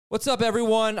What's up,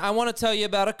 everyone? I want to tell you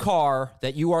about a car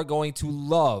that you are going to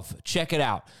love. Check it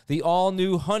out. The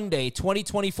all-new Hyundai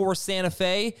 2024 Santa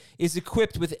Fe is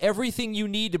equipped with everything you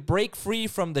need to break free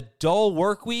from the dull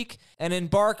work week and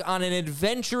embark on an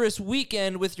adventurous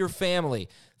weekend with your family.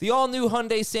 The all-new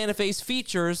Hyundai Santa Fe's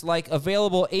features like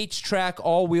available H-Track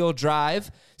all-wheel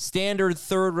drive, standard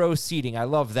third-row seating, I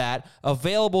love that,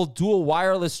 available dual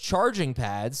wireless charging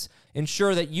pads,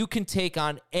 ensure that you can take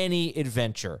on any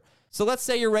adventure. So let's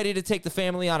say you're ready to take the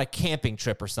family on a camping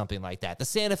trip or something like that. The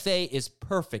Santa Fe is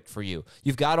perfect for you.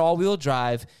 You've got all-wheel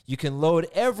drive. You can load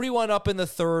everyone up in the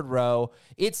third row.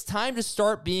 It's time to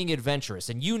start being adventurous,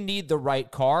 and you need the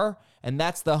right car, and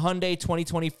that's the Hyundai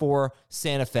 2024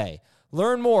 Santa Fe.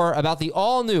 Learn more about the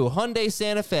all-new Hyundai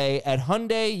Santa Fe at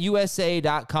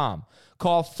HyundaiUSA.com.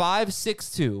 Call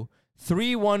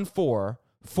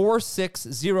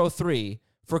 562-314-4603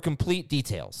 for complete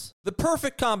details. The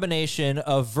perfect combination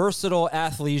of versatile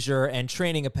athleisure and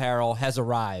training apparel has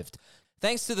arrived.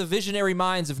 Thanks to the visionary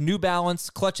minds of New Balance,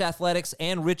 Clutch Athletics,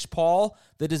 and Rich Paul,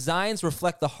 the designs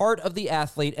reflect the heart of the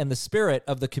athlete and the spirit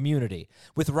of the community.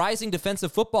 With rising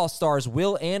defensive football stars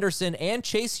Will Anderson and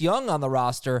Chase Young on the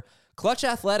roster, Clutch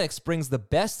Athletics brings the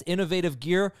best innovative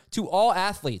gear to all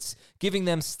athletes, giving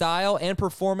them style and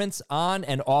performance on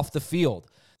and off the field.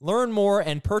 Learn more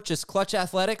and purchase Clutch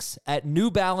Athletics at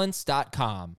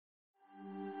newbalance.com.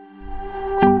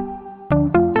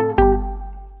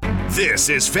 This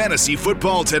is Fantasy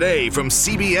Football Today from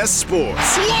CBS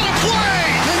Sports. What a play!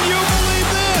 Can you believe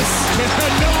this?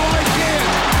 No, I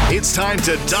can't. It's time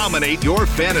to dominate your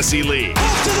fantasy league.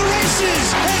 Off to the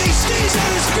races, and he stays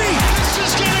on his feet. This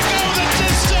is going to go the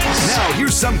distance. Now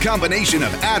here's some combination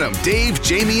of Adam, Dave,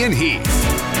 Jamie, and Heath.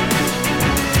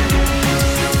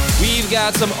 We've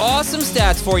got some awesome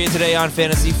stats for you today on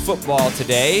Fantasy Football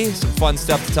Today. Some fun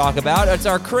stuff to talk about. It's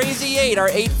our Crazy 8, our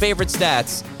 8 favorite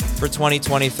stats for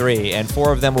 2023. And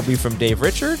 4 of them will be from Dave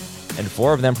Richard, and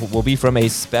 4 of them will be from a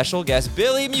special guest,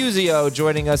 Billy Musio,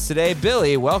 joining us today.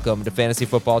 Billy, welcome to Fantasy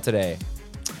Football Today.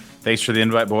 Thanks for the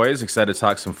invite, boys. Excited to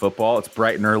talk some football. It's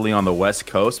bright and early on the West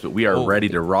Coast, but we are ready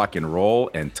to rock and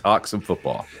roll and talk some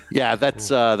football. Yeah,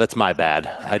 that's my bad.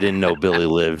 I didn't know Billy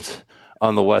lived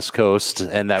on the West Coast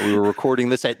and that we were recording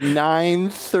this at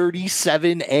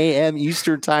 9:37 a.m.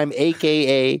 Eastern Time,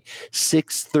 a.k.a.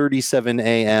 6:37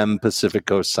 a.m. Pacific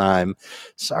Coast Time.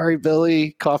 Sorry,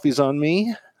 Billy. Coffee's on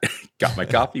me. Got my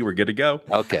coffee. We're good to go.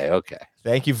 Okay.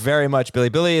 Thank you very much, Billy.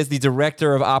 Billy is the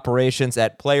Director of Operations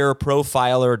at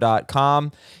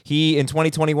PlayerProfiler.com. He, in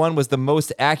 2021, was the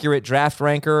most accurate draft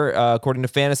ranker, according to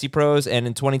Fantasy Pros, and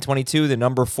in 2022, the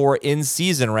number 4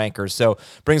 in-season ranker. So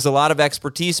brings a lot of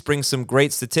expertise, brings some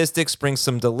great statistics, brings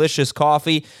some delicious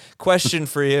coffee. Question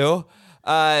for you,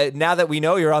 now that we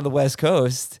know you're on the West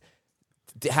Coast,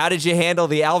 how did you handle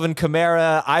the Alvin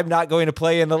Kamara, I'm not going to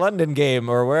play in the London game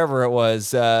or wherever it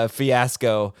was,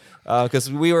 fiasco?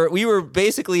 Because we were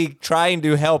basically trying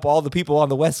to help all the people on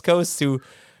the West Coast who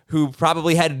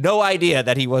probably had no idea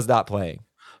that he was not playing.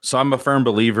 So I'm a firm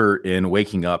believer in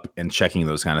waking up and checking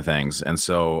those kind of things. And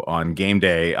so on game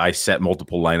day, I set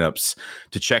multiple lineups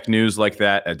to check news like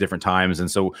that at different times.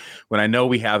 And so when I know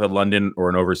we have a London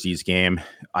or an overseas game,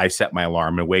 I set my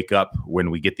alarm and wake up when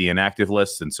we get the inactive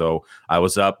list. And so I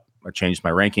was up, I changed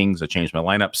my rankings, I changed my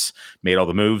lineups, made all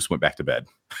the moves, went back to bed.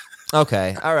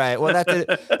 Okay. All right. Well, that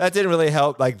didn't really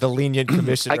help, like the lenient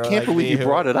commissioner. I can't believe you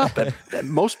brought it up.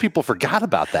 Most people forgot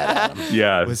about that, Adam.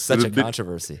 Yeah. It was such a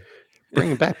controversy.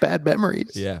 Bringing back bad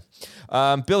memories. Yeah.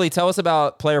 Billy, tell us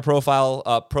about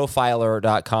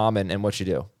Profiler.com and what you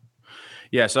do.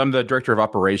 Yeah, so I'm the Director of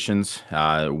Operations.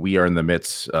 We are in the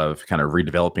midst of kind of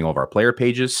redeveloping all of our player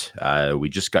pages. We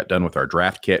just got done with our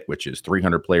draft kit, which is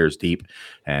 300 players deep,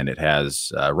 and it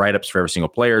has write-ups for every single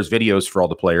players, videos for all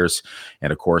the players,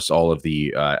 and of course all of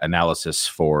the analysis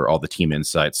for all the team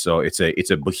insights. So it's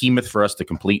a behemoth for us to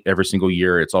complete every single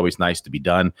year. It's always nice to be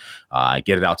done.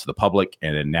 Get it out to the public,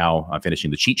 and then now I'm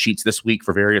finishing the cheat sheets this week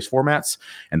for various formats,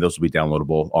 and those will be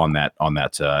downloadable on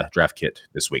that draft kit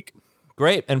this week.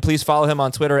 Great. And please follow him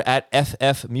on Twitter at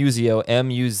FFMuzio,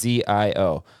 Muzio.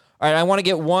 All right. I want to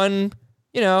get one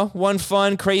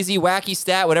fun, crazy, wacky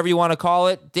stat, whatever you want to call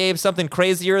it. Dave, something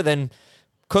crazier than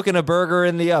cooking a burger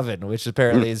in the oven, which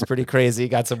apparently is pretty crazy.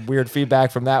 Got some weird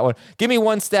feedback from that one. Give me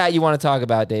one stat you want to talk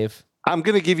about, Dave. I'm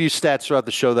going to give you stats throughout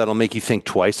the show that'll make you think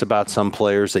twice about some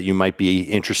players that you might be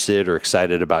interested or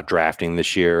excited about drafting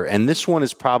this year. And this one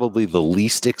is probably the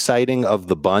least exciting of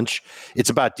the bunch. It's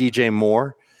about DJ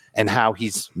Moore. and how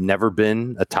he's never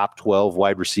been a top 12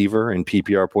 wide receiver in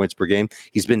PPR points per game.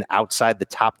 He's been outside the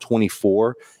top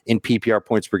 24 in PPR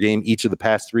points per game each of the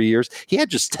past 3 years. He had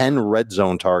just 10 red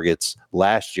zone targets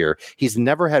last year. He's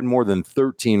never had more than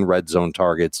 13 red zone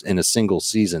targets in a single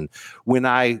season. When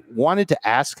I wanted to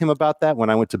ask him about that, when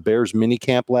I went to Bears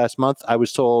minicamp last month, I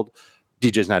was told,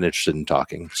 DJ's not interested in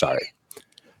talking. Sorry.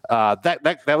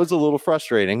 That was a little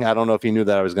frustrating. I don't know if he knew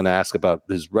that I was going to ask about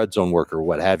his red zone work or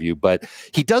what have you, but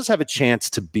he does have a chance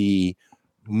to be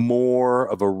more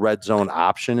of a red zone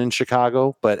option in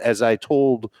Chicago. But as I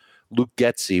told Luke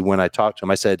Getsy when I talked to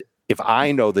him, I said, if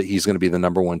I know that he's going to be the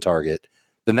number one target,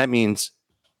 then that means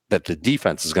that the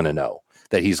defense is going to know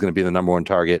that he's going to be the number one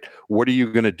target. What are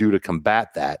you going to do to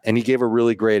combat that? And he gave a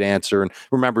really great answer. And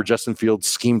remember, Justin Fields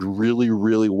schemed really,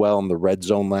 really well in the red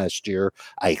zone last year.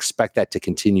 I expect that to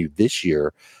continue this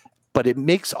year. But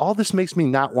all this makes me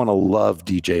not want to love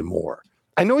DJ Moore.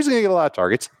 I know he's going to get a lot of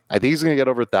targets. I think he's going to get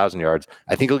over 1,000 yards.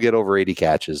 I think he'll get over 80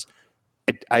 catches.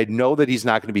 I know that he's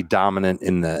not going to be dominant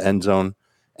in the end zone.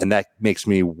 And that makes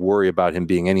me worry about him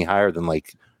being any higher than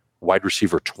like wide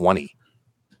receiver 20.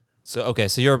 So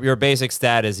your basic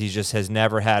stat is he just has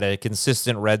never had a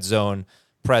consistent red zone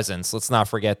presence. Let's not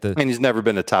forget and he's never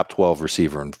been a top 12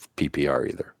 receiver in PPR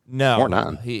either. No, or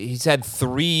none. He's had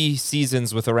 3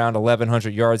 seasons with around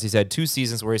 1,100 yards. He's had 2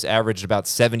 seasons where he's averaged about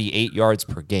 78 yards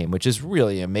per game, which is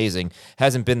really amazing.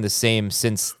 Hasn't been the same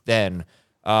since then.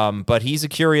 But he's a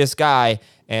curious guy.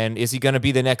 And is he going to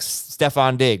be the next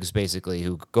Stephon Diggs, basically,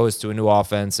 who goes to a new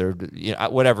offense or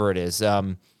whatever it is?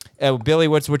 Billy,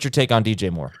 what's your take on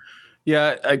DJ Moore?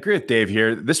 Yeah, I agree with Dave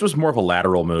here. This was more of a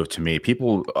lateral move to me.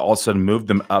 People all of a sudden moved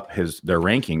them up their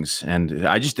rankings, and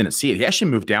I just didn't see it. He actually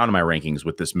moved down in my rankings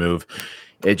with this move.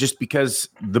 It just because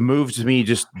the move to me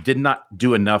just did not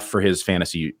do enough for his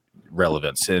fantasy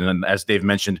relevance. And as Dave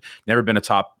mentioned, never been a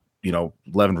top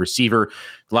 11 receiver.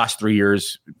 The last 3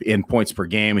 years in points per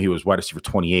game, he was wide receiver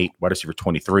 28, wide receiver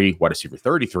 23, wide receiver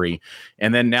 33,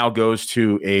 and then now goes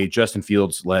to a Justin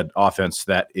Fields-led offense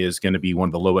that is going to be one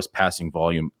of the lowest passing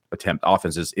volume attempt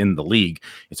offenses in the league.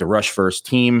 It's a rush-first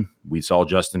team. We saw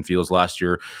Justin Fields last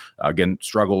year, again,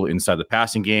 struggle inside the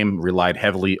passing game, relied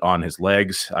heavily on his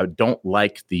legs. I don't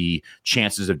like the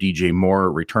chances of DJ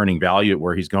Moore returning value at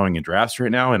where he's going in drafts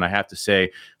right now, and I have to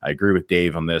say, I agree with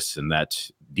Dave on this, and that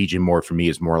DJ Moore for me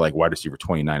is more like wide receiver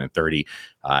 29 and 30.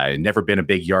 Never been a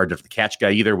big yard of the catch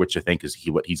guy either, which I think is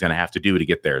what he's going to have to do to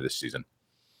get there this season.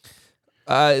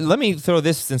 Let me throw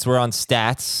this, since we're on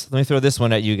stats, let me throw this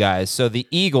one at you guys. So the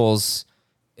Eagles,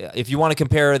 if you want to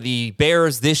compare the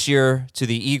Bears this year to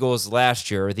the Eagles last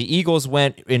year, the Eagles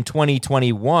went in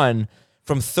 2021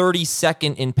 from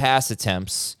 32nd in pass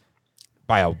attempts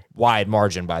by a wide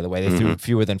margin, by the way. They threw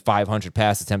fewer than 500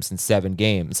 pass attempts in 17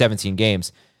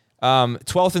 games.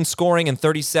 12th in scoring and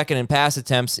 32nd in pass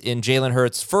attempts in Jalen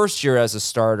Hurts' first year as a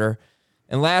starter.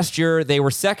 And last year, they were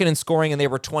second in scoring and they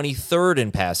were 23rd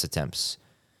in pass attempts.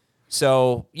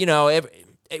 So,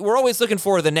 we're always looking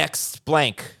for the next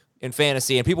blank in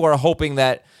fantasy, and people are hoping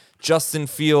that Justin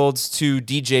Fields to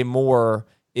DJ Moore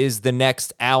is the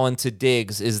next Allen to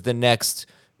Diggs, is the next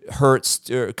Hurts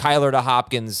or Kyler to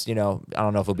Hopkins. I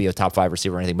don't know if he'll be a top 5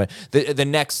 receiver or anything, but the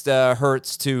next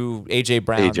Hurts to AJ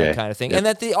Brown, that kind of thing. Yep. And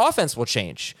that the offense will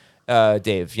change,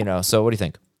 Dave, so what do you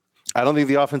think? I don't think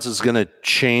the offense is going to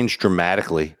change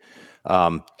dramatically.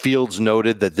 Fields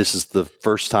noted that this is the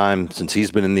first time since he's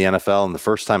been in the NFL, and the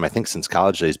first time I think since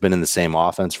college that he's been in the same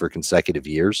offense for consecutive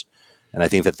years. And I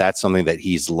think that that's something that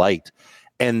he's liked.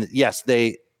 And yes,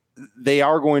 they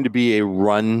are going to be a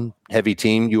run-heavy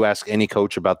team. You ask any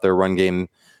coach about their run game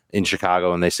in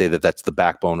Chicago, and they say that that's the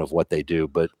backbone of what they do,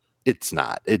 but it's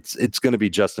not. It's going to be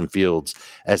Justin Fields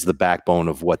as the backbone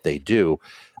of what they do.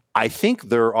 I think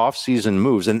their offseason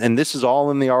moves, and this is all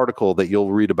in the article that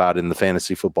you'll read about in the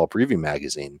Fantasy Football Preview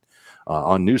magazine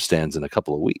on newsstands in a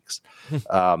couple of weeks,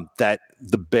 that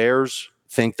the Bears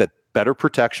think that better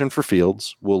protection for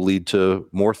Fields will lead to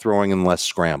more throwing and less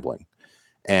scrambling.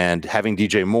 And having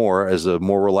DJ Moore as a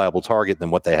more reliable target than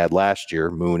what they had last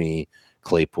year, Mooney,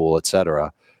 Claypool,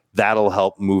 etc., that'll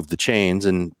help move the chains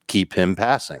and keep him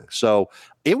passing. So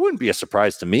it wouldn't be a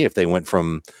surprise to me if they went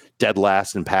from dead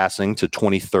last in passing to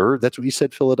 23rd. That's what you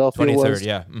said Philadelphia 23rd, was?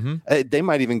 Yeah. Mm-hmm. They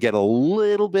might even get a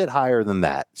little bit higher than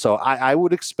that. So I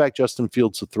would expect Justin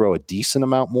Fields to throw a decent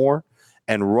amount more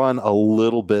and run a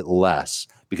little bit less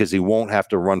because he won't have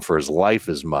to run for his life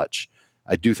as much.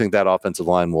 I do think that offensive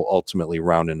line will ultimately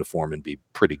round into form and be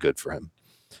pretty good for him.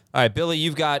 All right, Billy,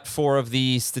 you've got 4 of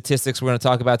the statistics we're going to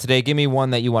talk about today. Give me one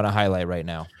that you want to highlight right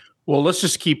now. Well, let's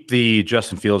just keep the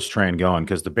Justin Fields train going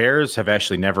because the Bears have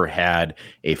actually never had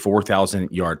a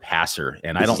 4,000-yard passer,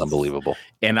 and This is unbelievable.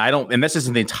 And this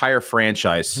isn't the entire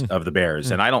franchise of the Bears,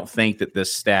 and I don't think that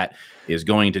this stat is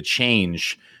going to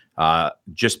change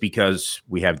just because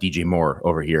we have DJ Moore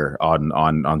over here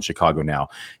on Chicago now.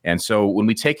 And so when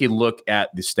we take a look at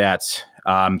the stats,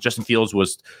 Justin Fields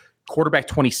was quarterback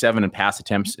 27 in pass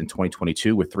attempts in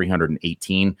 2022 with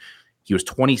 318. He was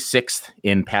 26th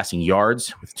in passing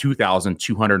yards with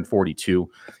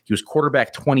 2,242. He was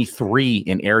quarterback 23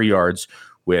 in air yards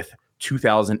with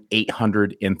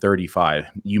 2,835.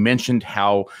 You mentioned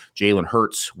how Jalen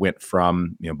Hurts went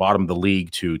from bottom of the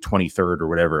league to 23rd or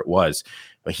whatever it was,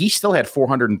 but he still had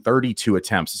 432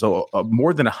 attempts. So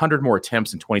more than 100 more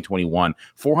attempts in 2021,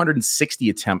 460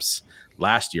 attempts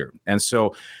last year. And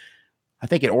so I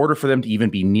think in order for them to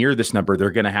even be near this number, they're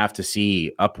going to have to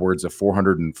see upwards of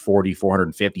 440,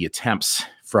 450 attempts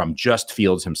from just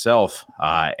Fields himself.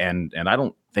 And I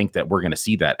don't think that we're going to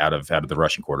see that out of the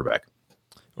rushing quarterback.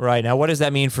 Right. Now, what does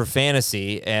that mean for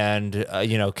fantasy? And,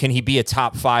 can he be a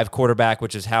top 5 quarterback,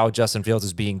 which is how Justin Fields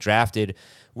is being drafted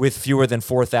with fewer than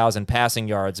 4,000 passing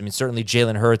yards? I mean, certainly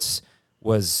Jalen Hurts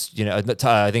was, I think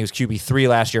it was QB3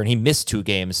 last year, and he missed 2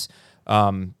 games.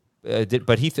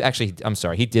 But he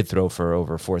did throw for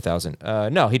over 4,000.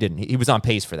 No, he didn't. He was on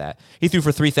pace for that. He threw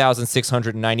for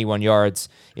 3,691 yards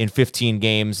in 15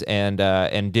 games and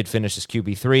did finish as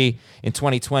QB3. In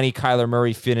 2020, Kyler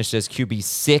Murray finished as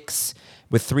QB6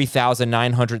 with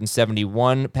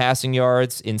 3,971 passing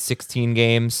yards in 16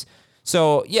 games.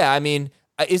 So, yeah, I mean,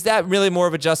 is that really more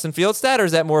of a Justin Fields stat, or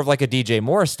is that more of like a DJ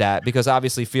Moore stat? Because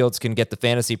obviously Fields can get the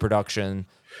fantasy production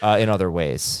in other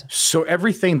ways. So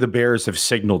everything the Bears have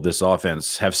signaled this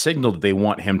offense have signaled that they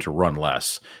want him to run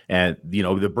less. And,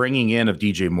 the bringing in of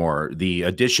DJ Moore, the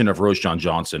addition of Roschon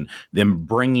Johnson, them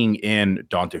bringing in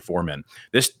Dante Foreman.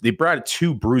 They brought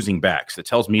 2 bruising backs. That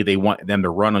tells me they want them to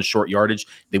run on short yardage.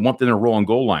 They want them to roll on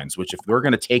goal lines, which if they're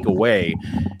going to take away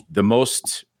they're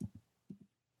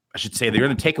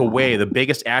going to take away the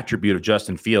biggest attribute of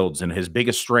Justin Fields and his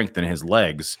biggest strength in his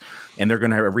legs, and they're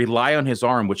going to rely on his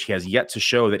arm, which he has yet to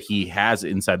show that he has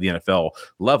inside the NFL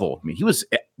level. I mean, he was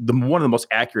one of the most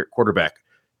accurate quarterback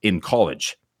in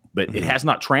college, but it has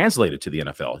not translated to the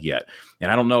NFL yet. And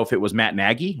I don't know if it was Matt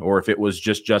Nagy or if it was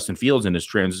just Justin Fields in his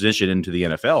transition into the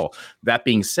NFL. That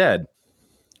being said,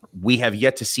 we have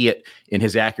yet to see it in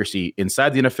his accuracy inside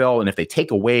the NFL, and if they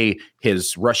take away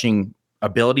his rushing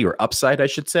ability or upside, I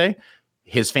should say,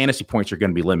 his fantasy points are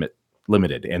going to be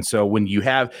limited. And so when he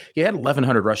had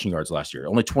 1,100 rushing yards last year,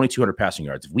 only 2,200 passing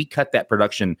yards. If we cut that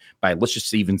production by, let's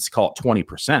just even call it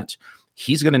 20%,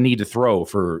 he's going to need to throw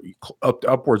for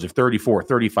upwards of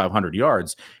 3,500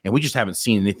 yards. And we just haven't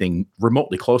seen anything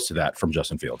remotely close to that from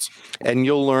Justin Fields. And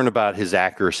you'll learn about his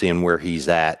accuracy and where he's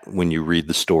at when you read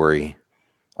the story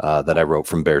that I wrote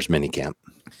from Bears minicamp.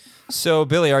 So,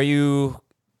 Billy, are you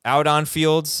out on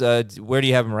Fields? Where do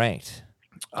you have him ranked?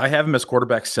 I have him as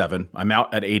quarterback 7. I'm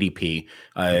out at ADP.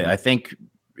 I think,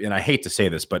 and I hate to say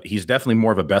this, but he's definitely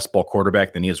more of a best ball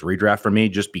quarterback than he is redraft for me,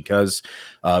 just because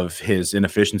of his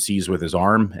inefficiencies with his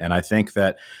arm. And I think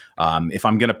that if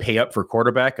I'm going to pay up for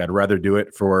quarterback, I'd rather do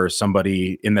it for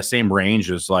somebody in the same range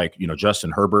as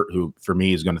Justin Herbert, who for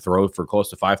me is going to throw for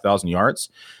close to 5,000 yards.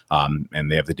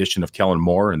 And they have the addition of Kellen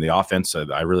Moore and the offense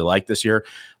that I really like this year.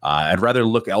 I'd rather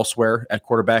look elsewhere at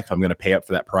quarterback if I'm going to pay up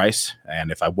for that price.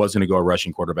 And if I was going to go a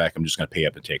rushing quarterback, I'm just going to pay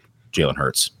up and take Jalen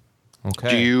Hurts. Okay.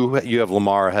 Do you have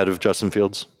Lamar ahead of Justin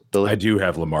Fields, Billy? I do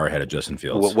have Lamar ahead of Justin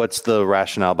Fields. What's the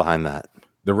rationale behind that?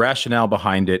 The rationale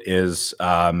behind it is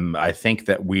I think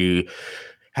that we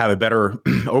have a better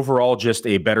overall, just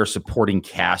a better supporting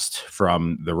cast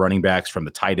from the running backs, from the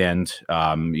tight end,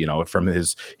 from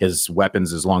his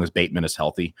weapons, as long as Bateman is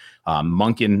healthy.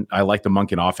 Monken, I like the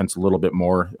Monken offense a little bit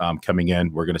more coming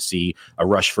in. We're going to see a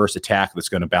rush first attack that's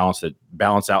going to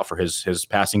balance out for his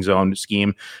passing zone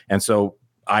scheme. And so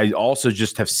I also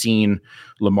just have seen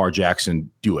Lamar Jackson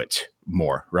do it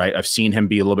more, right? I've seen him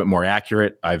be a little bit more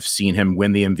accurate. I've seen him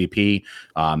win the MVP.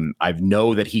 I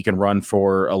know that he can run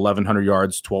for 1,100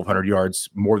 yards, 1,200 yards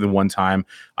more than one time.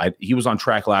 He was on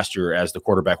track last year as the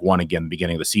quarterback 1 again, the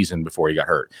beginning of the season before he got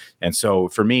hurt. And so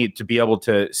for me to be able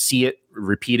to see it,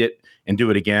 repeat it, and do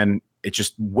it again, it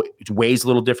just weighs a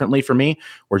little differently for me,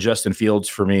 where Justin Fields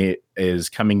for me is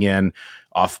coming in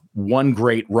off one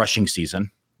great rushing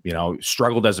season,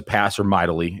 struggled as a passer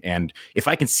mightily. And if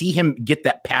I can see him get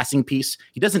that passing piece,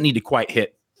 he doesn't need to quite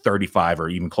hit 35 or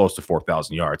even close to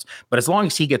 4,000 yards. But as long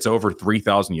as he gets over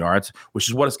 3,000 yards, which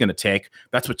is what it's going to take,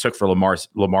 that's what took for Lamar's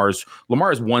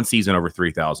one season over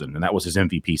 3,000, and that was his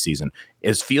MVP season.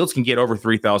 As Fields can get over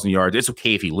 3,000 yards, it's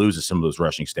okay if he loses some of those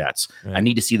rushing stats. Right. I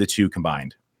need to see the two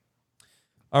combined.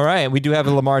 All right, we do have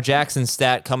a Lamar Jackson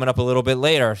stat coming up a little bit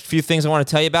later. A few things I want to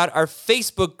tell you about. Our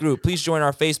Facebook group. Please join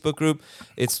our Facebook group.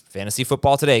 It's Fantasy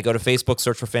Football Today. Go to Facebook,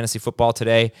 search for Fantasy Football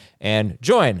Today, and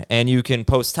join. And you can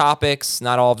post topics.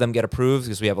 Not all of them get approved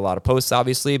because we have a lot of posts,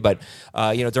 obviously. But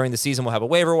during the season, we'll have a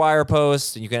waiver wire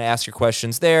post, and you can ask your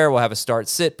questions there. We'll have a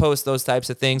start-sit post, those types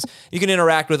of things. You can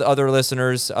interact with other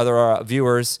listeners, other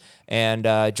viewers, and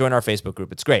join our Facebook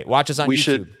group. It's great. Watch us on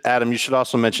YouTube. Adam, you should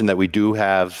also mention that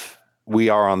we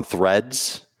are on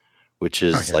Threads, which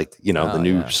is the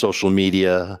new social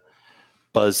media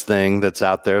buzz thing that's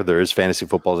out there. There is Fantasy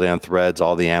Football Day on Threads.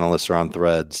 All the analysts are on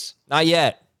Threads. Not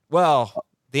yet. Well,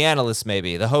 the analyst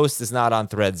maybe. The host is not on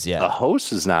Threads yet. The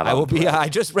host is not on Threads. I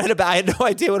just read about it. I had no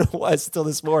idea what it was until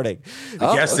this morning.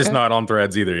 The guest is not on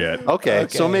Threads either yet. Okay,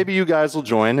 so maybe you guys will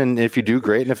join, and if you do,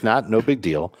 great. And if not, no big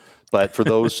deal. But for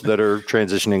those that are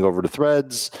transitioning over to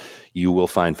Threads, you will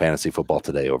find Fantasy Football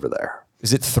Today over there.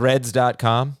 Is it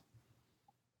threads.com?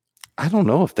 I don't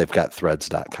know if they've got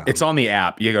threads.com. It's on the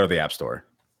app. You go to the app store.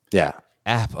 Yeah.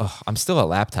 App. Oh, I'm still a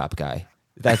laptop guy.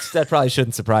 That probably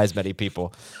shouldn't surprise many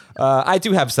people. I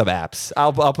do have some apps.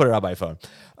 I'll put it on my phone.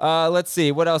 Let's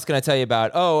see. What else can I tell you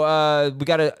about? We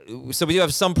do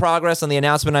have some progress on the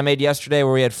announcement I made yesterday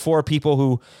where we had 4 people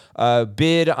who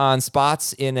bid on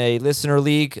spots in a listener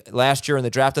league last year in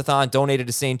the Draftathon, donated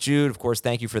to St. Jude. Of course,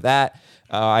 thank you for that.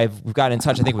 We've gotten in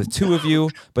touch, I think, with 2 of you,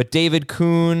 but David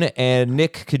Kuhn and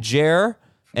Nick Kajer.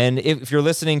 And if you're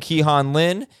listening, Keehan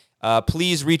Lynn,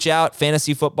 please reach out,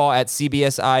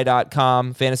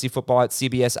 fantasyfootball@cbsi.com,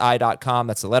 fantasyfootball@cbsi.com.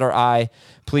 That's the letter I.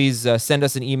 Please send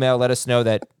us an email. Let us know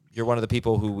that you're one of the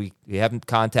people who we haven't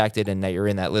contacted and that you're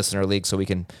in that listener league so we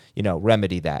can,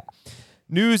 remedy that.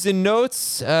 News and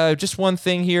notes. Just one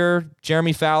thing here.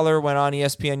 Jeremy Fowler went on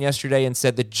ESPN yesterday and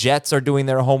said the Jets are doing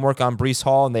their homework on Breece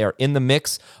Hall, and they are in the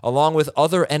mix along with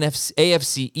other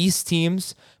AFC East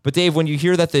teams. But Dave, when you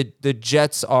hear that the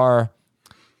Jets are...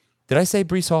 Did I say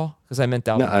Breece Hall? Because I meant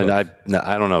Dalvin Cook. No,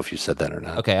 I don't know if you said that or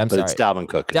not. Okay, I'm sorry. But it's Dalvin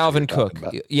Cook. Dalvin Cook.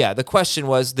 Yeah, the question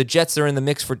was the Jets are in the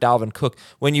mix for Dalvin Cook.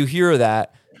 When you hear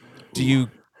that,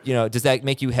 does that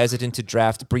make you hesitant to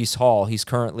draft Breece Hall? He's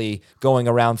currently going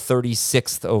around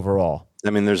 36th overall. I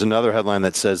mean, there's another headline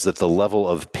that says that the level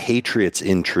of Patriots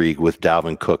intrigue with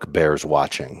Dalvin Cook bears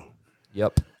watching.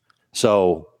 Yep.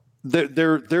 So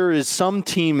there is some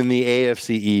team in the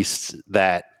AFC East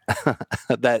that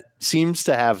seems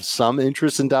to have some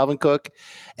interest in Dalvin Cook,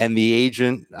 and the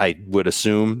agent, I would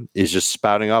assume, is just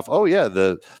spouting off, oh yeah,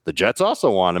 the Jets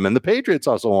also want him, and the Patriots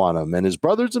also want him, and his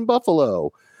brother's in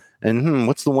Buffalo. And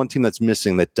what's the one team that's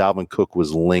missing that Dalvin Cook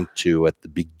was linked to at the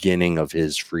beginning of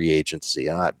his free agency?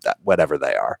 Whatever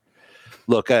they are.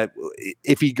 Look,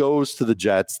 if he goes to the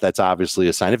Jets, that's obviously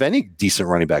a sign. If any decent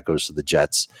running back goes to the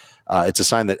Jets, it's a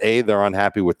sign that A, they're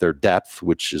unhappy with their depth,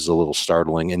 which is a little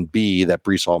startling, and B, that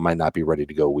Breece Hall might not be ready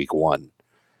to go week 1.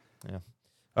 Yeah.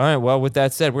 All right, well, with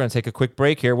that said, we're going to take a quick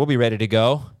break here. We'll be ready to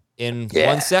go in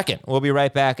 1 second. We'll be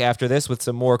right back after this with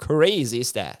some more crazy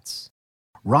stats.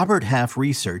 Robert Half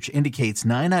research indicates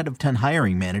 9 out of 10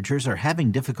 hiring managers are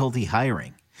having difficulty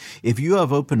hiring. If you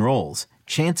have open roles,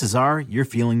 chances are you're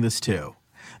feeling this too.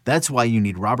 That's why you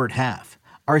need Robert Half.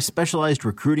 Our specialized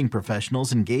recruiting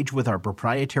professionals engage with our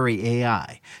proprietary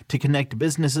AI to connect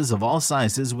businesses of all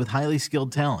sizes with highly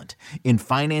skilled talent in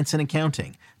finance and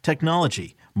accounting,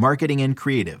 technology, marketing and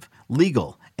creative,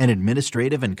 legal, and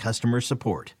administrative and customer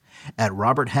support. At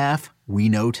Robert Half, we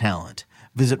know talent.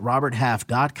 Visit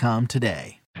roberthalf.com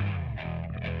today.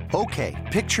 Okay,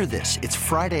 picture this. It's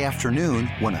Friday afternoon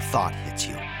when a thought hits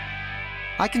you.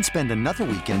 I can spend another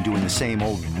weekend doing the same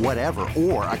old whatever,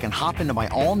 or I can hop into my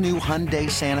all-new Hyundai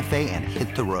Santa Fe and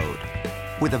hit the road.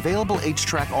 With available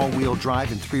H-Track all-wheel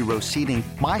drive and 3-row seating,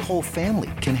 my whole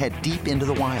family can head deep into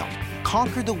the wild.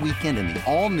 Conquer the weekend in the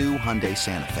all-new Hyundai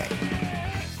Santa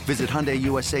Fe. Visit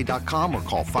HyundaiUSA.com or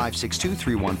call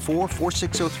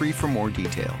 562-314-4603 for more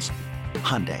details.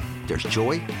 Hyundai, there's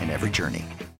joy in every journey.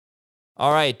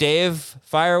 All right, Dave,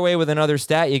 fire away with another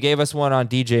stat. You gave us one on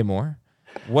DJ Moore.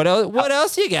 What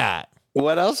else you got?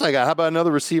 What else I got? How about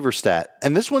another receiver stat?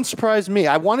 And this one surprised me.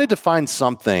 I wanted to find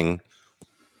something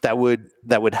that would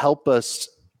help us,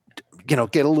 get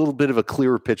a little bit of a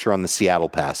clearer picture on the Seattle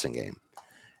passing game.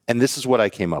 And this is what I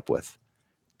came up with.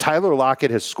 Tyler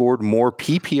Lockett has scored more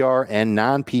PPR and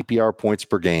non-PPR points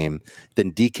per game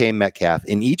than DK Metcalf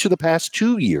in each of the past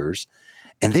 2 years,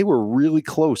 and they were really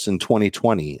close in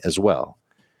 2020 as well.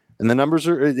 And the numbers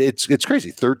are, it's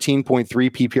crazy. 13.3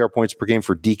 PPR points per game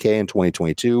for DK in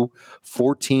 2022,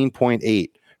 14.8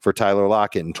 for Tyler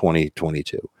Lockett in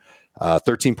 2022.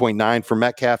 13.9 for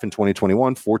Metcalf in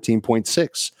 2021,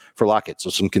 14.6 for Lockett.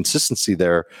 So some consistency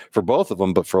there for both of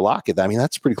them. But for Lockett, I mean,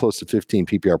 that's pretty close to 15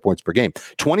 PPR points per game.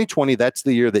 2020, that's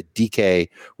the year that DK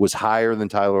was higher than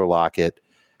Tyler Lockett.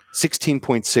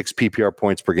 16.6 PPR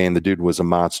points per game. The dude was a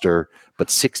monster, but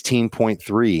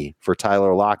 16.3 for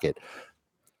Tyler Lockett.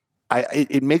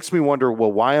 It makes me wonder,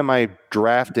 well, why am I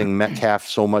drafting Metcalf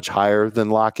so much higher than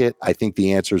Lockett? I think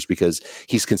the answer is because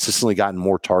he's consistently gotten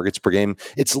more targets per game.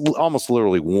 It's almost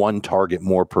literally one target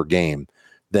more per game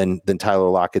than Tyler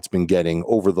Lockett's been getting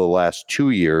over the last 2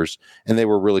 years, and they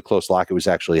were really close. Lockett was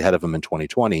actually ahead of him in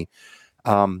 2020.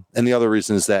 And the other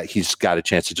reason is that he's got a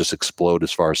chance to just explode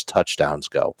as far as touchdowns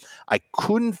go. I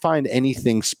couldn't find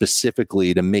anything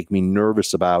specifically to make me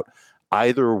nervous about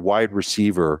either wide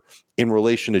receiver in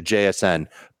relation to JSN,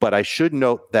 but I should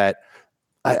note that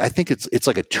I think it's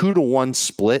like a 2-to-1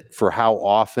 split for how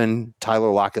often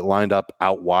Tyler Lockett lined up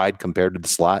out wide compared to the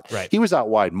slot. Right. He was out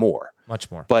wide more. Much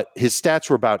more. But his stats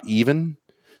were about even.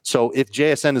 So if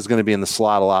JSN is going to be in the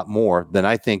slot a lot more, then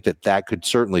I think that could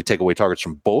certainly take away targets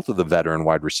from both of the veteran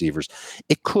wide receivers.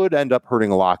 It could end up hurting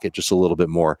Lockett just a little bit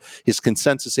more. His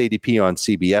consensus ADP on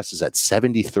CBS is at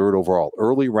 73rd overall,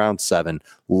 early round 7.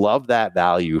 Love that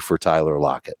value for Tyler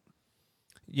Lockett.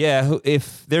 Yeah,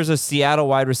 if there's a Seattle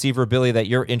wide receiver, Billy, that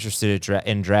you're interested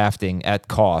in drafting at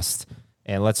cost,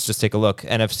 and let's just take a look.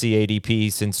 NFC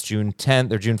ADP since June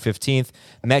 10th or June 15th.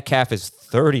 Metcalf is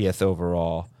 30th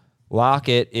overall.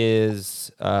 Lockett is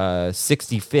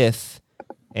 65th,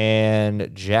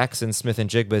 and Jackson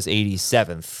Smith-Njigba is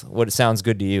 87th. What sounds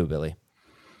good to you, Billy?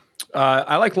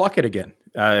 I like Lockett again.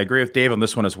 I agree with Dave on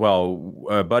this one as well.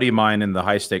 A buddy of mine in the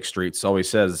high stakes streets always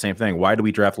says the same thing. Why do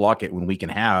we draft Lockett when we can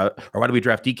have, or why do we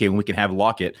draft DK when we can have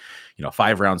Lockett,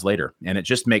 5 rounds later? And it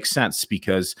just makes sense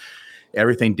because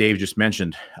everything Dave just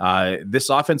mentioned. This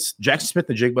offense, Jackson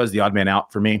Smith-Njigba is the odd man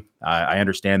out for me. I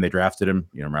understand they drafted him,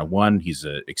 round 1. He's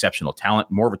an exceptional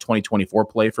talent, more of a 2024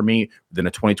 play for me than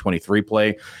a 2023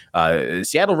 play.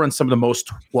 Seattle runs some of the most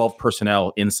 12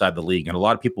 personnel inside the league, and a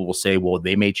lot of people will say, well,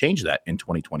 they may change that in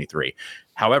 2023.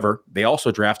 However, they also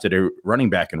drafted a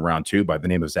running back in round 2 by the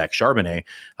name of Zach Charbonnet,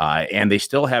 and they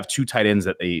still have 2 tight ends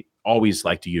that they always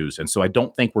like to use. And so I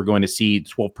don't think we're going to see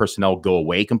 12 personnel go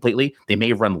away completely. They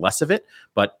may run less of it,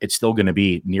 but it's still going to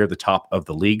be near the top of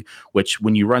the league, which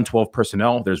when you run 12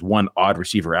 personnel, there's one odd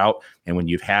receiver out. And when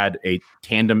you've had a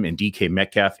tandem in DK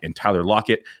Metcalf and Tyler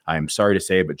Lockett, I'm sorry to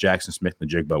say, but Jackson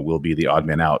Smith-Njigba will be the odd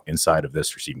man out inside of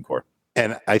this receiving core.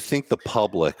 And I think the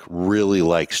public really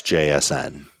likes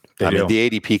JSN. I mean, the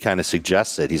ADP kind of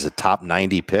suggests that he's a top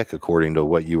 90 pick, according to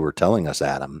what you were telling us,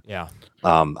 Adam. Yeah.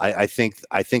 I think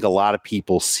a lot of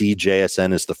people see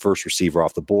JSN as the first receiver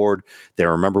off the board. They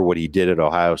remember what he did at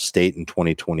Ohio State in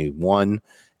 2021,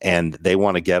 and they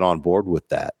want to get on board with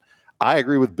that. I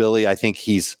agree with Billy. I think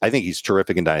he's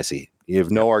terrific in Dynasty. You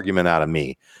have no argument out of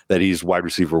me that he's wide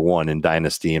receiver 1 in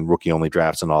Dynasty and rookie only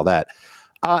drafts and all that.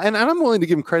 And I'm willing to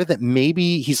give him credit that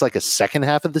maybe he's like a second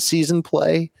half of the season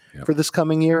play for this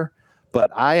coming year.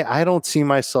 But I don't see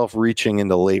myself reaching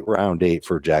into late round 8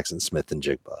 for Jackson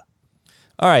Smith-Njigba.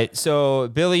 All right, so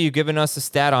Billy, you've given us a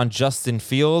stat on Justin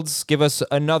Fields. Give us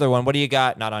another one. What do you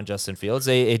got? Not on Justin Fields,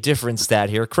 a different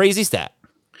stat here. Crazy stat.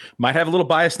 Might have a little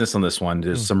biasness on this one.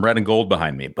 There's some red and gold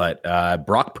behind me, but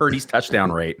Brock Purdy's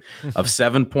touchdown rate of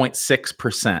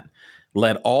 7.6%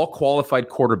 led all qualified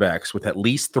quarterbacks with at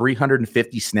least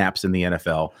 350 snaps in the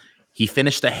NFL. He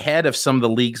finished ahead of some of the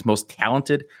league's most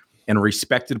talented and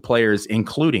respected players,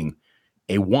 including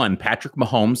Patrick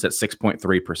Mahomes at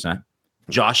 6.3%,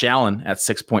 Josh Allen at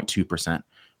 6.2%,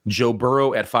 Joe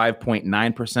Burrow at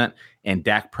 5.9%, and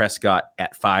Dak Prescott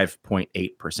at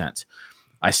 5.8%.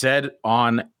 I said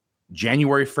on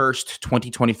January 1st,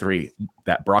 2023,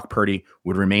 that Brock Purdy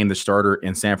would remain the starter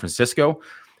in San Francisco,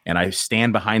 and I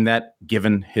stand behind that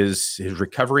given his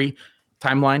recovery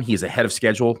timeline. He's ahead of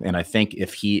schedule, and I think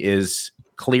if he is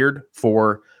cleared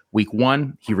for Week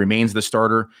 1, he remains the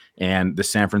starter, and the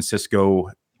San Francisco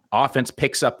offense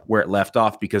picks up where it left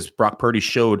off because Brock Purdy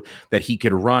showed that he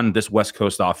could run this West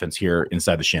Coast offense here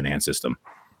inside the Shanahan system.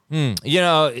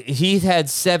 He's had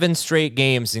 7 straight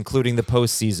games, including the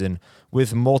postseason,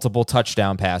 with multiple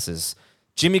touchdown passes.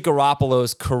 Jimmy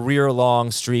Garoppolo's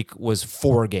career-long streak was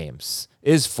 4 games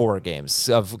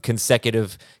of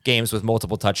consecutive games with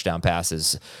multiple touchdown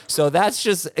passes. So that's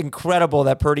just incredible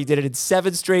that Purdy did it in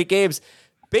 7 straight games.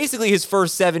 Basically his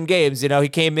first 7 games, he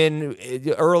came in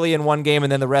early in one game and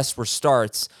then the rest were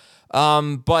starts.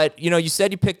 But, you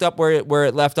said you picked up where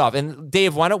it left off. And,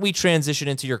 Dave, why don't we transition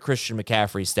into your Christian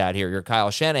McCaffrey stat here, your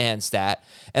Kyle Shanahan stat,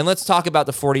 and let's talk about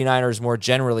the 49ers more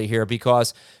generally here,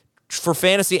 because for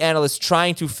fantasy analysts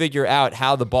trying to figure out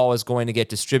how the ball is going to get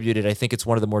distributed, I think it's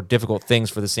one of the more difficult things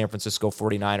for the San Francisco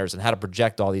 49ers and how to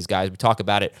project all these guys. We talk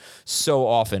about it so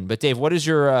often. But, Dave, what is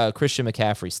your Christian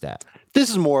McCaffrey stat? This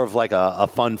is more of like a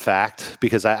fun fact,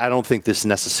 because I don't think this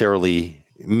necessarily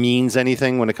means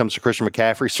anything when it comes to Christian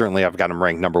McCaffrey. Certainly, I've got him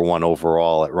ranked number 1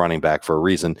 overall at running back for a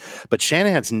reason. But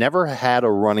Shanahan's never had a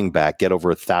running back get over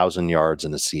 1,000 yards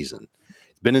in a season.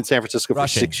 He's been in San Francisco for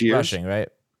 6 years. Rushing, right?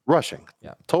 Rushing.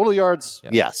 Yeah. Total yards, yeah.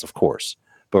 Yes, of course.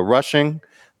 But rushing,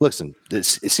 listen,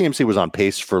 CMC was on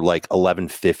pace for like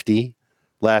 1150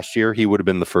 last year. He would have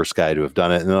been the first guy to have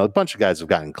done it. And a bunch of guys have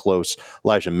gotten close.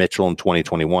 Elijah Mitchell in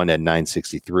 2021 had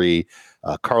 963.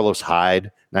 Carlos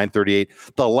Hyde, 938.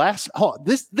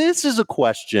 This is a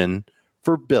question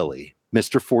for Billy,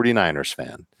 Mr. 49ers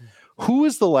fan. Who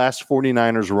is the last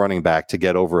 49ers running back to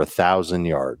get over 1,000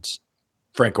 yards?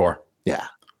 Frank Gore. Yeah.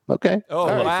 Okay.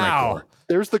 Oh, wow.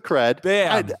 There's the cred.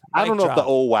 Bam. I don't know if the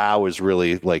wow is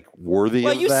really like worthy of that.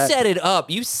 Well,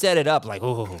 you set it up like,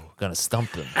 gonna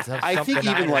stump him. I think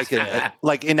even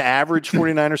like an average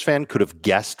 49ers fan could have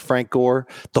guessed Frank Gore.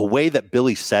 The way that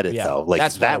Billy said it, though,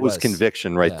 like that was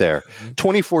conviction right there.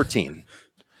 2014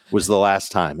 was the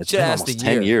last time. It's been almost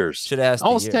 10 years.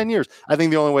 Almost 10 years. I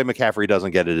think the only way McCaffrey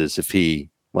doesn't get it is if he,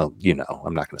 I'm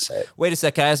not going to say it. Wait a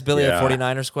sec. Can I ask Billy a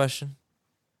 49ers question?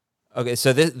 Okay,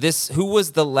 so this who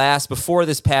was the last before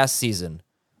this past season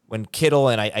when Kittle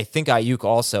and I think Ayuk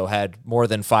also had more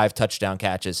than 5 touchdown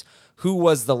catches? Who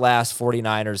was the last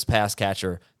 49ers pass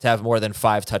catcher to have more than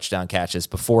 5 touchdown catches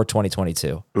before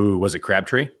 2022? Ooh, was it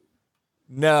Crabtree?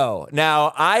 No.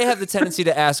 Now, I have the tendency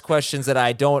to ask questions that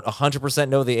I don't 100%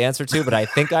 know the answer to, but I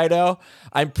think I know.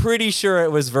 I'm pretty sure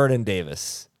it was Vernon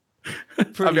Davis. I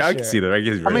can see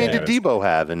that. How many did Debo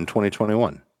have in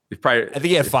 2021? I think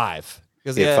he had 5.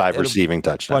 He had 5 receiving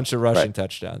touchdowns. Bunch of rushing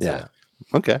touchdowns. Yeah.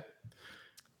 Okay.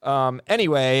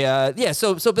 Anyway,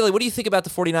 so Billy, what do you think about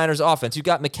the 49ers offense? You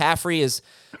got McCaffrey as,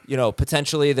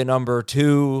 potentially the number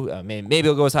 2. Maybe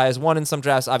he'll go as high as 1 in some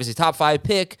drafts. Obviously, top 5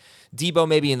 pick. Debo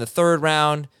maybe in the 3rd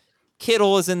round.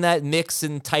 Kittle is in that mix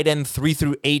in tight end 3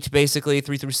 through 8, basically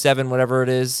 3 through 7, whatever it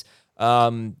is.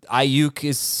 Ayuk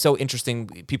is so interesting.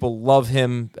 People love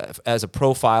him as a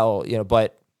profile,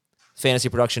 but fantasy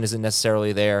production isn't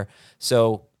necessarily there.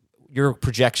 So your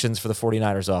projections for the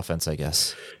 49ers offense, I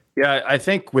guess. Yeah, I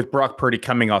think with Brock Purdy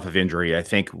coming off of injury, I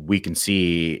think we can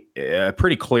see a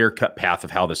pretty clear-cut path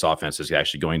of how this offense is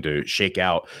actually going to shake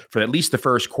out for at least the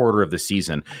first quarter of the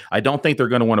season. I don't think they're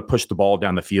going to want to push the ball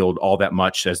down the field all that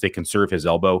much as they conserve his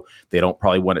elbow. They don't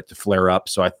probably want it to flare up.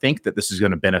 So I think that this is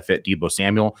going to benefit Deebo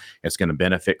Samuel. It's going to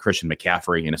benefit Christian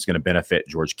McCaffrey, and it's going to benefit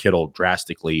George Kittle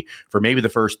drastically for maybe the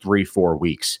first 3-4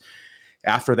 weeks.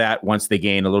 After that, once they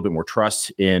gain a little bit more trust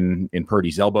in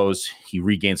Purdy's elbows, he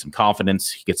regains some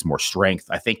confidence. He gets more strength.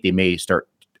 I think they may start,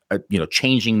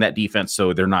 changing that defense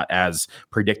so they're not as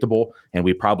predictable. And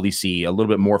we probably see a little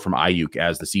bit more from Ayuk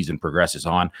as the season progresses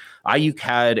on. Ayuk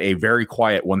had a very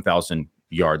quiet 1,000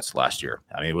 yards last year.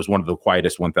 I mean, it was one of the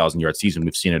quietest 1,000-yard season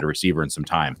we've seen at a receiver in some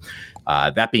time.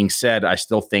 That being said, I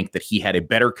still think that he had a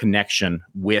better connection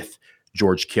with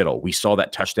George Kittle. We saw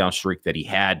that touchdown streak that he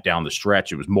had down the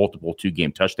stretch. It was multiple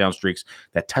 2-game touchdown streaks.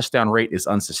 That touchdown rate is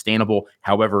unsustainable.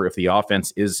 However, if the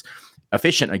offense is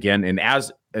efficient again and as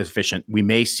efficient, we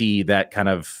may see that kind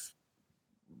of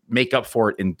make up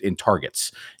for it in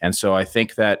targets. And so I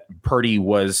think that Purdy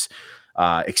was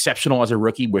exceptional as a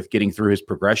rookie with getting through his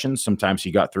progression. Sometimes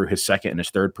he got through his 2nd and his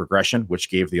 3rd progression,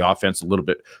 which gave the offense a little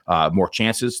bit more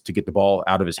chances to get the ball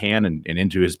out of his hand and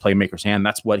into his playmaker's hand.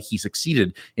 That's what he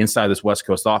succeeded inside this West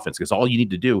Coast offense, because all you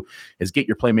need to do is get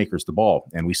your playmakers the ball.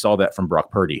 And we saw that from Brock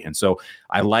Purdy. And so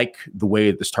I like the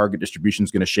way this target distribution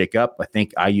is going to shake up. I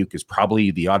think Ayuk is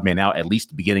probably the odd man out, at least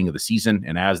the beginning of the season.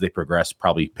 And as they progress,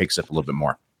 probably picks up a little bit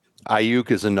more. Ayuk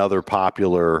is another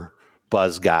popular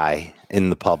buzz guy in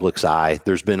the public's eye.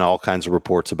 There's been all kinds of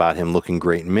reports about him looking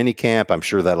great in minicamp. I'm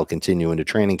sure that'll continue into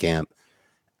training camp.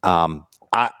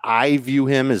 I view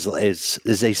him as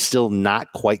a still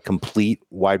not quite complete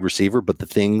wide receiver, but the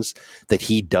things that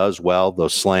he does well,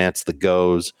 those slants, the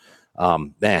goes,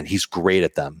 he's great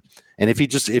at them. And if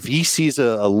he sees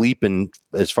a leap in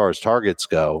as far as targets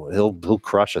go, he'll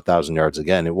crush 1,000 yards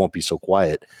again. It won't be so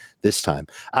quiet this time.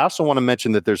 I also want to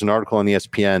mention that there's an article on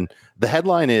ESPN. The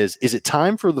headline is it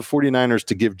time for the 49ers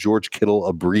to give George Kittle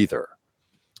a breather?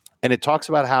 And it talks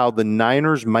about how the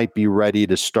Niners might be ready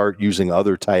to start using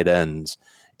other tight ends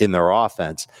in their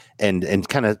offense and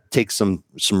kind of take some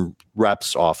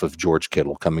reps off of George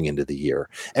Kittle coming into the year.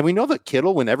 And we know that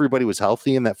Kittle, when everybody was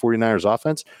healthy in that 49ers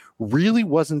offense, really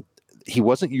wasn't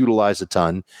utilized a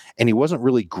ton, and he wasn't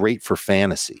really great for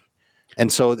fantasy. And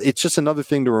so it's just another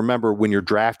thing to remember when you're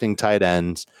drafting tight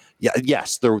ends. Yeah,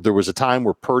 yes, there was a time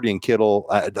where Purdy and Kittle,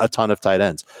 a ton of tight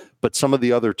ends, but some of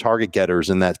the other target getters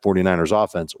in that 49ers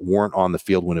offense weren't on the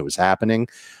field when it was happening.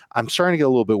 I'm starting to get a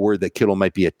little bit worried that Kittle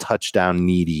might be a touchdown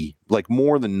needy, like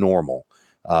more than normal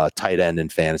tight end in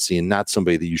fantasy, and not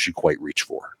somebody that you should quite reach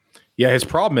for. Yeah, his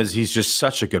problem is he's just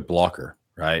such a good blocker,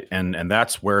 right? And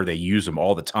that's where they use him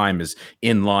all the time, is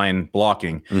inline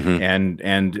blocking. And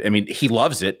I mean, he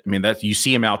loves it. I mean, that you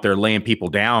see him out there laying people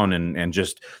down and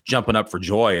just jumping up for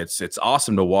joy. It's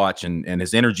awesome to watch, and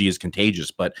his energy is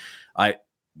contagious. But I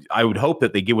would hope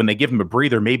that when they give him a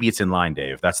breather, maybe it's in line,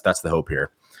 Dave. That's the hope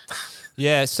here.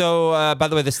 Yeah, so by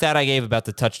the way, the stat I gave about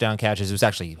the touchdown catches, it was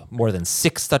actually more than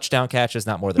 6 touchdown catches,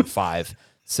 not more than 5.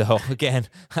 So again,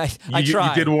 I try.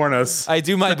 You did warn us. I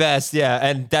do my best, yeah,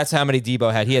 and that's how many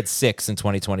Debo had. He had 6 in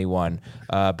 2021,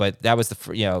 but that was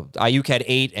Ayuk had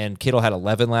 8 and Kittle had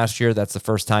 11 last year. That's the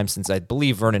first time since I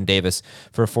believe Vernon Davis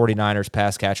for a 49ers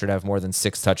pass catcher to have more than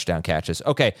 6 touchdown catches.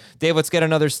 Okay, Dave, let's get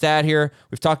another stat here.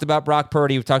 We've talked about Brock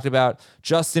Purdy. We've talked about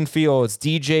Justin Fields,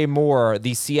 DJ Moore,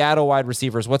 the Seattle wide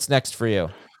receivers. What's next for you?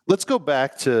 Let's go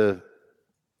back to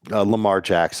Lamar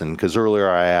Jackson, because earlier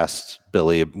I asked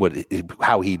Billy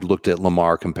how he looked at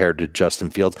Lamar compared to Justin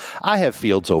Fields. I have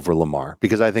Fields over Lamar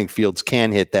because I think Fields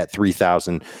can hit that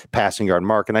 3,000 passing yard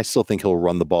mark, and I still think he'll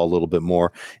run the ball a little bit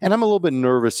more. And I'm a little bit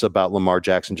nervous about Lamar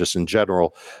Jackson just in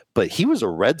general, but he was a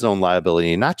red zone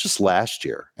liability, not just last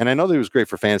year. And I know that he was great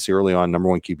for fantasy early on, number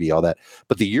 1 QB, all that,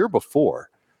 but the year before,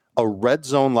 a red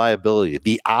zone liability,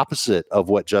 the opposite of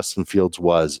what Justin Fields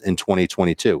was in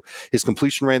 2022. His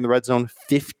completion rate in the red zone,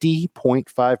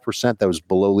 50.5%. That was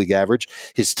below league average.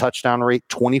 His touchdown rate,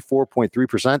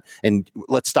 24.3%. And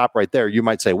let's stop right there. You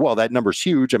might say, well, that number's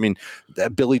huge. I mean,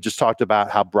 Billy just talked about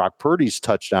how Brock Purdy's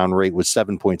touchdown rate was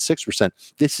 7.6%.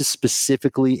 This is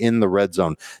specifically in the red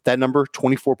zone. That number,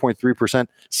 24.3%,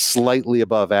 slightly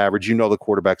above average. You know the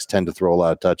quarterbacks tend to throw a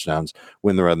lot of touchdowns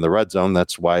when they're in the red zone.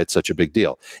 That's why it's such a big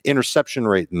deal. Interception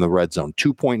rate in the red zone,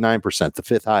 2.9%, the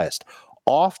 5th highest.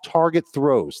 Off-target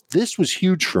throws, this was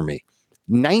huge for me.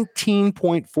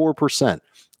 19.4%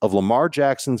 of Lamar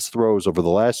Jackson's throws over the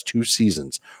last 2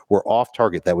 seasons were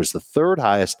off-target. That was the 3rd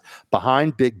highest,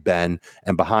 behind Big Ben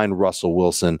and behind Russell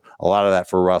Wilson. A lot of that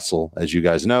for Russell, as you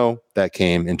guys know, that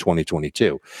came in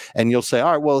 2022. And you'll say,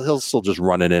 all right, well, he'll still just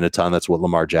run it in a ton. That's what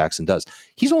Lamar Jackson does.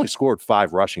 He's only scored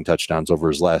 5 rushing touchdowns over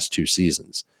his last 2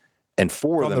 seasons. And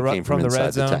 4 of them came from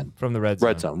inside the 10. From the red zone.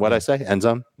 Red zone. What'd I say? End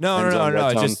zone?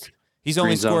 No. Just he's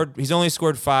only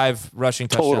scored 5 rushing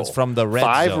touchdowns total. From the red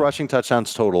zone. 5 rushing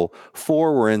touchdowns total.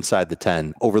 4 were inside the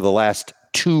 10 over the last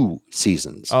 2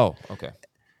 seasons. Oh, okay.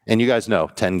 And you guys know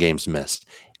 10 games missed.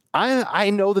 I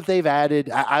know that they've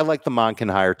added. I like the Monken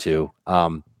hire too.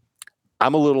 I'm a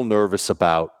little nervous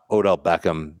about Odell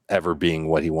Beckham ever being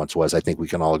what he once was. I think we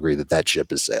can all agree that ship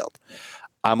has sailed.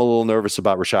 I'm a little nervous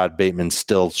about Rashad Bateman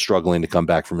still struggling to come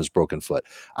back from his broken foot.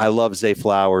 I love Zay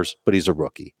Flowers, but he's a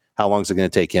rookie. How long is it going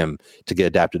to take him to get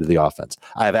adapted to the offense?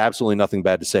 I have absolutely nothing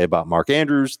bad to say about Mark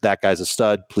Andrews. That guy's a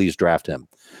stud. Please draft him.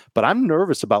 But I'm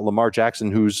nervous about Lamar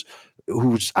Jackson, who's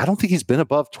I don't think he's been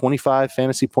above 25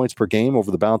 fantasy points per game over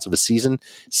the balance of a season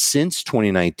since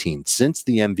 2019, since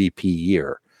the MVP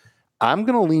year. I'm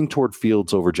going to lean toward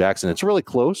Fields over Jackson. It's really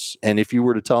close. And if you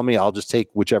were to tell me, I'll just take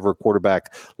whichever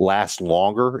quarterback lasts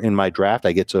longer in my draft.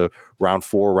 I get to round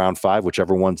 4, round 5,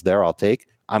 whichever one's there, I'll take.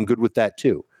 I'm good with that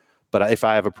too. But if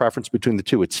I have a preference between the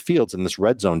two, it's Fields, and this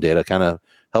red zone data kind of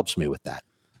helps me with that.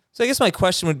 So I guess my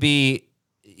question would be,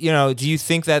 do you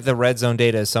think that the red zone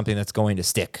data is something that's going to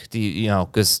stick? Do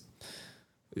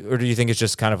or do you think it's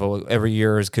just kind of every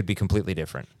year could be completely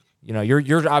different?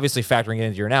 You're obviously factoring it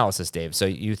into your analysis, Dave. So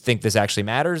you think this actually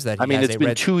matters? That it's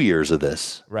been 2 years of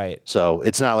this, right? So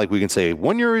it's not like we can say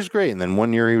 1 year he was great and then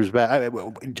 1 year he was bad.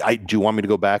 I do want me to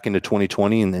go back into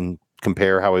 2020 and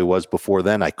compare how he was before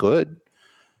then. I could,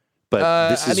 but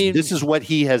this is what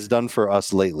he has done for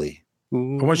us lately. I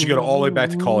want you to go all the way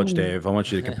back to college, Dave. I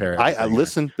want you to compare. I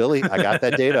listen, Billy. I got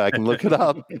that data. I can look it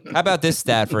up. How about this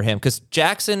stat for him? Because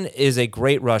Jackson is a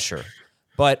great rusher.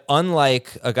 But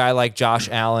unlike a guy like Josh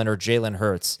Allen or Jalen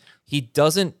Hurts, he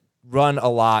doesn't run a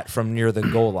lot from near the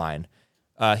goal line.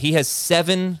 He has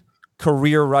 7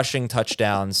 career rushing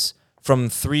touchdowns from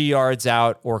 3 yards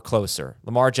out or closer.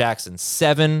 Lamar Jackson,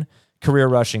 7 career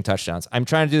rushing touchdowns. I'm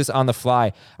trying to do this on the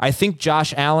fly. I think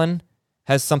Josh Allen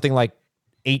has something like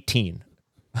 18.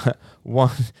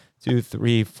 1, 2,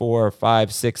 3, 4,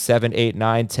 5, 6, 7, 8,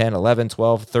 9, 10, 11,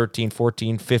 12, 13,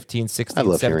 14, 15, 16, I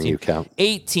love 17, hearing you count.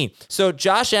 18. So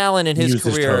Josh Allen in his Used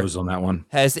his career toes on that one.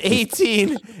 has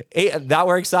 18, not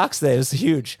wearing socks today. It was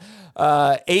huge.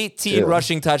 18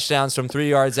 rushing touchdowns from 3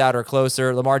 yards out or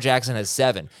closer. Lamar Jackson has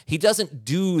 7. He doesn't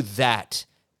do that.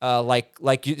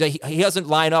 He doesn't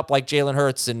line up like Jalen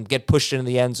Hurts and get pushed into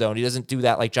the end zone. He doesn't do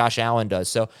that like Josh Allen does.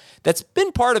 So that's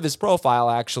been part of his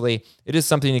profile. Actually, it is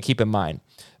something to keep in mind.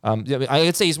 I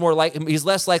would say he's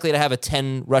less likely to have a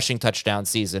 10 rushing touchdown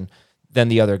season than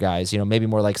the other guys. Maybe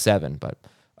more like 7. But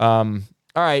all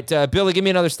right, Billy, give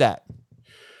me another stat.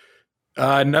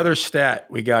 Another stat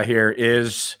we got here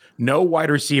is no wide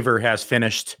receiver has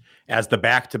finished as the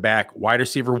back-to-back wide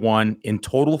receiver 1 in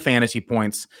total fantasy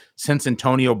points since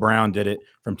Antonio Brown did it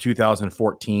from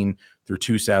 2014 through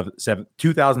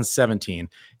 2017.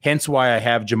 Hence why I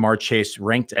have Ja'Marr Chase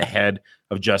ranked ahead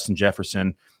of Justin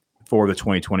Jefferson for the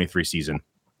 2023 season.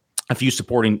 A few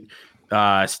supporting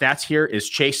stats here is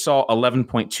Chase saw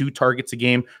 11.2 targets a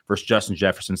game versus Justin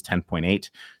Jefferson's 10.8.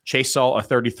 Chase saw a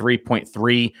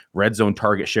 33.3 red zone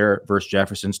target share versus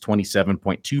Jefferson's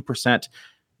 27.2%.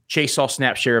 Chase saw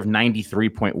snap share of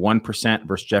 93.1%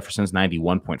 versus Jefferson's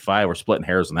 91.5. We're splitting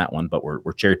hairs on that one, but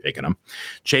we're cherry picking them.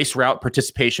 Chase route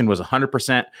participation was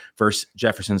 100% versus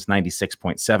Jefferson's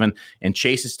 96.7%, and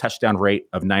Chase's touchdown rate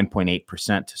of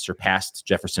 9.8% surpassed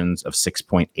Jefferson's of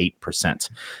 6.8%.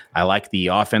 I like the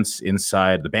offense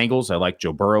inside the Bengals. I like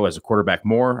Joe Burrow as a quarterback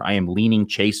more. I am leaning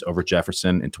Chase over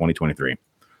Jefferson in 2023.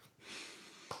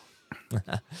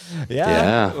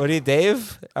 Yeah. What do you,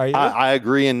 Dave? I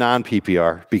agree in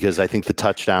non-PPR because I think the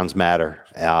touchdowns matter.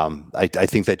 I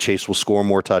think that Chase will score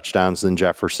more touchdowns than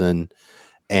Jefferson.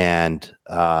 And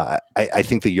I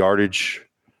think the yardage,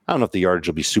 I don't know if the yardage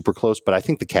will be super close, but I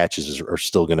think the catches are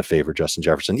still going to favor Justin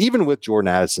Jefferson, even with Jordan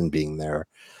Addison being there.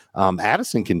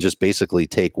 Addison can just basically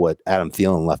take what Adam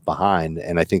Thielen left behind.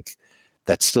 And I think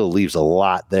that still leaves a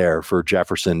lot there for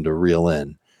Jefferson to reel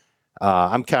in.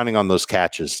 I'm counting on those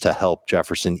catches to help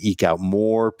Jefferson eke out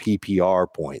more PPR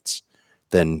points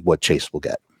than what Chase will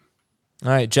get. All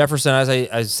right, Jefferson, as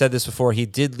I said this before, he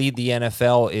did lead the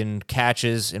NFL in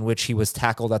catches in which he was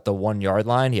tackled at the 1-yard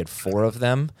line. He had 4 of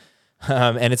them.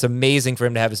 And it's amazing for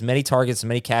him to have as many targets, as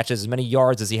many catches, as many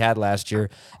yards as he had last year,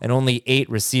 and only 8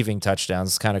 receiving touchdowns.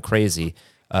 It's kind of crazy.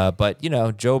 But,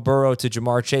 Joe Burrow to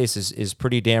Ja'Marr Chase is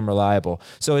pretty damn reliable.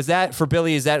 So is that, for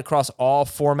Billy, is that across all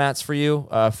formats for you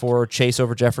for Chase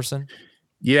over Jefferson?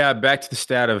 Yeah, back to the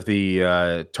stat of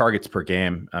the targets per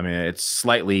game. I mean, it's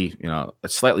slightly more,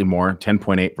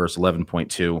 10.8 versus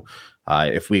 11.2.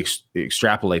 If we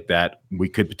extrapolate that, we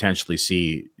could potentially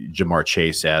see Ja'Marr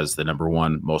Chase as the number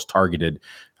 1 most targeted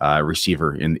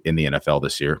receiver in the NFL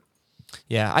this year.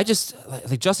 Yeah, I just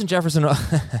like Justin Jefferson.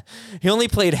 He only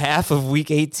played half of week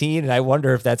 18, and I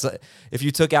wonder if that's if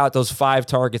you took out those 5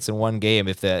 targets in one game,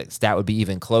 if the stat would be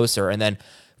even closer. And then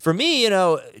for me,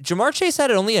 Ja'Marr Chase had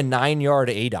only a 9-yard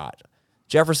ADOT.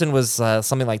 Jefferson was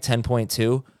something like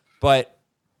 10.2, but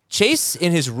Chase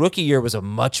in his rookie year was a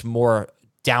much more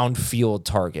downfield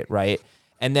target, right?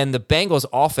 And then the Bengals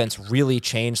offense really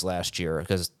changed last year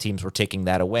because teams were taking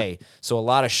that away. So a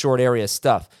lot of short area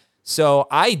stuff. So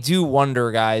I do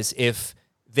wonder, guys, if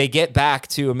they get back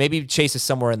to maybe Chase is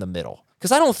somewhere in the middle.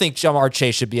 Because I don't think Ja'Marr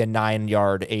Chase should be a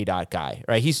 9-yard ADOT guy,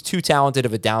 right? He's too talented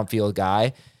of a downfield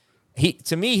guy.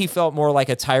 To me, he felt more like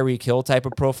a Tyreek Hill type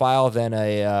of profile than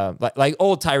a like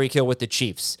old Tyreek Hill with the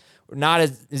Chiefs. Not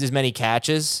as many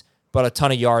catches, but a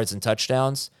ton of yards and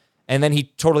touchdowns. And then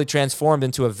he totally transformed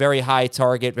into a very high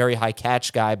target, very high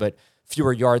catch guy, but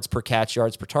fewer yards per catch,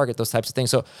 yards per target, those types of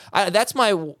things. So that's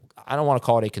my... I don't want to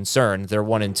call it a concern. They're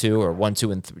 1 and 2 or 1,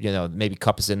 2, and 3, maybe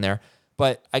Kupp is in there.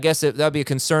 But I guess that would be a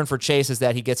concern for Chase is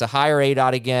that he gets a higher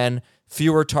ADOT again,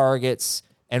 fewer targets,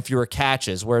 and fewer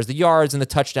catches, whereas the yards and the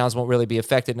touchdowns won't really be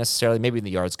affected necessarily. Maybe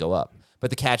the yards go up, but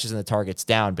the catches and the targets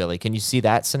down, Billy. Can you see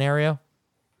that scenario?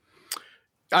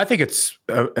 I think it's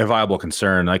a viable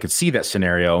concern. I could see that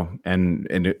scenario. And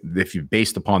if you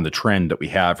based upon the trend that we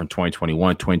have from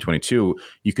 2021, 2022,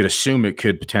 you could assume it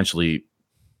could potentially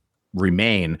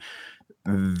remain.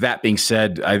 That being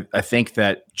said, I think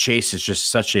that Chase is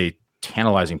just such a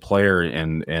tantalizing player,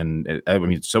 and I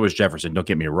mean, so is Jefferson. Don't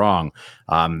get me wrong.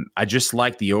 I just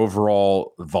like the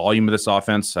overall volume of this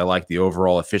offense. I like the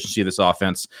overall efficiency of this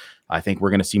offense. I think we're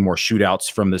going to see more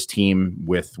shootouts from this team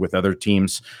with other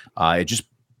teams. It just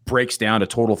breaks down to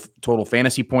total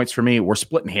fantasy points for me. We're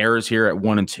splitting hairs here at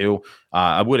 1 and 2.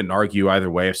 I wouldn't argue either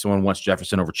way. If someone wants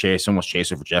Jefferson over Chase, someone wants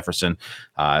Chase over Jefferson.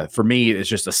 For me, it's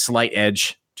just a slight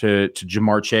edge to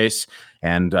Ja'Marr Chase,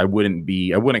 and I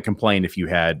wouldn't complain if you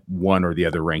had one or the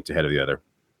other ranked ahead of the other.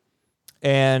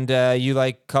 And you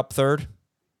like Kupp third?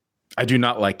 I do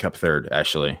not like Kupp third,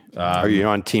 actually. Are you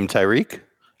on Team Tyreek?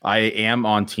 I am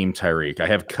on Team Tyreek. I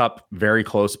have Kupp very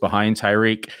close behind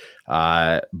Tyreek,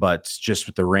 but just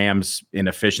with the Rams'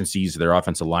 inefficiencies, their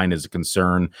offensive line is a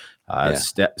concern.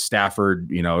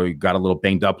 Stafford, got a little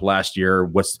banged up last year.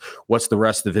 What's the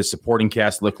rest of his supporting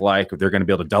cast look like? They're going to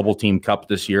be able to double team Kupp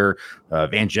this year.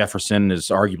 Van Jefferson is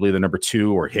arguably the number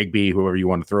 2, or Higbee, whoever you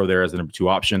want to throw there as the number 2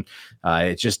 option.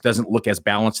 It just doesn't look as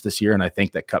balanced this year, and I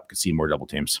think that Kupp could see more double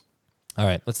teams. All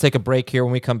right, let's take a break here.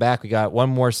 When we come back, we got one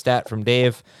more stat from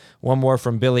Dave, one more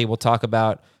from Billy. We'll talk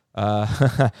about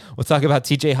TJ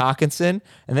Hockenson,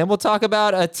 and then we'll talk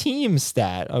about a team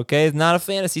stat. Okay, it's not a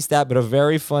fantasy stat, but a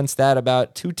very fun stat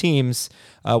about 2 teams,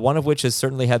 one of which has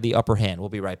certainly had the upper hand. We'll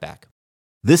be right back.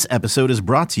 This episode is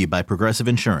brought to you by Progressive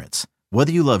Insurance.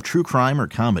 Whether you love true crime or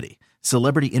comedy,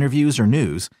 celebrity interviews or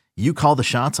news, you call the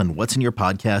shots on what's in your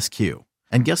podcast queue.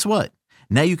 And guess what?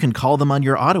 Now you can call them on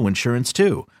your auto insurance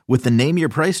too, with the Name Your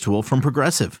Price tool from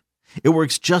Progressive. It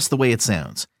works just the way it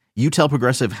sounds. You tell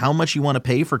Progressive how much you want to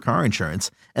pay for car insurance,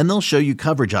 and they'll show you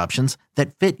coverage options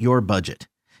that fit your budget.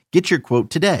 Get your quote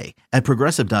today at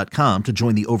Progressive.com to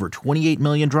join the over 28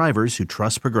 million drivers who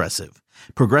trust Progressive.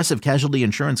 Progressive Casualty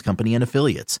Insurance Company and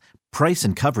Affiliates. Price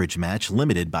and coverage match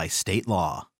limited by state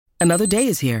law. Another day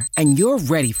is here, and you're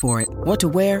ready for it. What to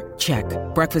wear? Check.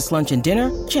 Breakfast, lunch, and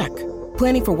dinner? Check.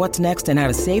 Planning for what's next and how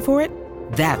to save for it?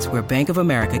 That's where Bank of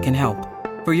America can help.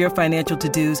 For your financial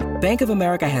to-dos, Bank of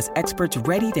America has experts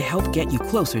ready to help get you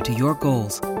closer to your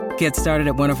goals. Get started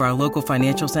at one of our local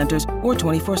financial centers or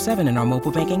 24/7 in our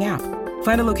mobile banking app.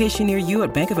 Find a location near you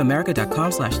at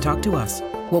bankofamerica.com/talktous.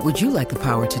 What would you like the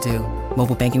power to do?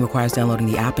 Mobile banking requires downloading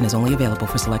the app and is only available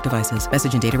for select devices.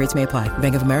 Message and data rates may apply.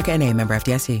 Bank of America NA, member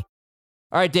FDIC.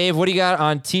 All right, Dave, what do you got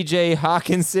on TJ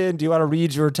Hockenson? Do you want to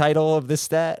read your title of this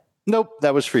stat? Nope,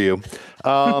 that was for you.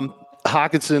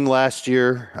 Hockenson last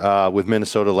year with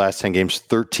Minnesota, last 10 games,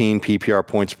 13 PPR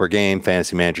points per game.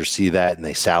 Fantasy managers see that and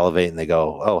they salivate and they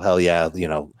go, oh, hell yeah,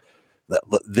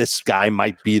 this guy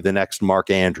might be the next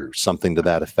Mark Andrews, something to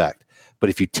that effect. But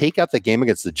if you take out the game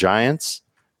against the Giants,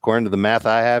 according to the math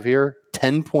I have here,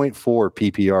 10.4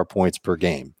 PPR points per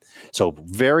game. So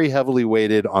very heavily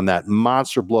weighted on that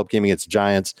monster blow-up game against the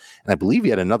Giants. And I believe he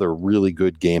had another really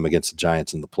good game against the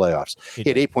Giants in the playoffs. He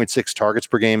had 8.6 targets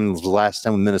per game in the last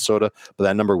time with Minnesota, but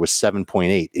that number was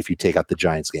 7.8 if you take out the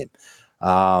Giants game.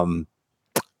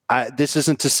 This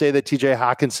isn't to say that TJ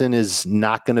Hockenson is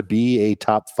not going to be a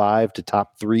top 5 to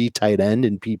top 3 tight end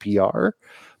in PPR,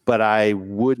 but I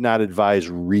would not advise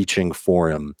reaching for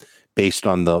him based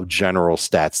on the general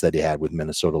stats that he had with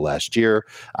Minnesota last year.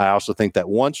 I also think that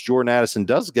once Jordan Addison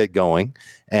does get going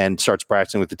and starts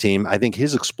practicing with the team, I think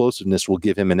his explosiveness will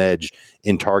give him an edge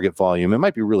in target volume. It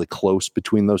might be really close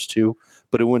between those two,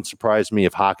 but it wouldn't surprise me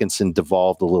if Hockenson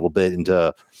devolved a little bit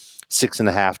into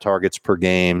 6.5 targets per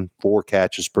game, 4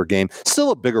 catches per game.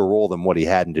 Still a bigger role than what he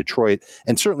had in Detroit,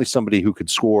 and certainly somebody who could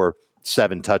score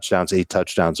 7 touchdowns, 8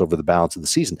 touchdowns over the balance of the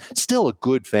season. Still a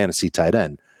good fantasy tight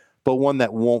end, but one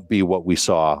that won't be what we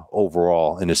saw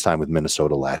overall in his time with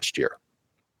Minnesota last year.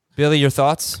 Billy, your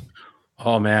thoughts?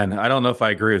 Oh, man, I don't know if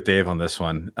I agree with Dave on this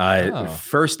one.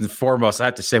 First and foremost, I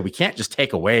have to say we can't just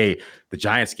take away the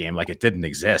Giants game like it didn't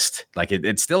exist. Like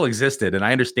it still existed. And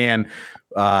I understand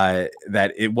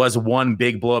that it was one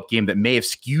big blow-up game that may have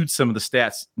skewed some of the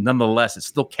stats. Nonetheless, it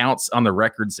still counts on the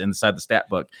records inside the stat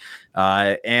book.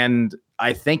 And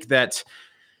I think that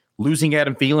losing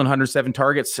Adam Thielen, 107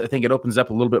 targets, I think it opens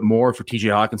up a little bit more for TJ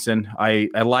Hockenson.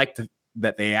 I liked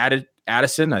that they added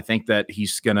Addison. I think that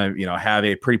he's going to, have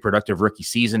a pretty productive rookie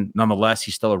season. Nonetheless,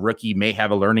 he's still a rookie, may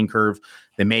have a learning curve.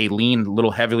 They may lean a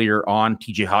little heavier on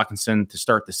TJ Hockenson to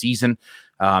start the season,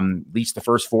 at least the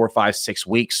first 4, 5, 6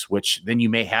 weeks, which then you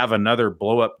may have another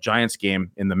blow-up Giants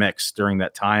game in the mix during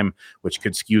that time, which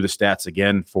could skew the stats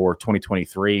again for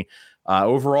 2023.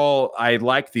 Overall, I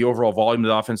like the overall volume of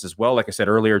the offense as well. Like I said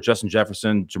earlier, Justin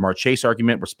Jefferson, Jamar Chase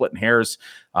argument, we're splitting hairs.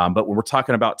 But when we're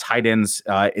talking about tight ends,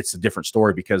 it's a different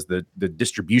story because the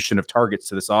distribution of targets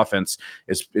to this offense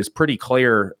is pretty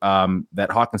clear that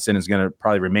Hockenson is going to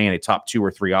probably remain a top 2 or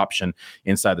 3 option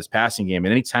inside this passing game.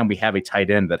 And anytime we have a tight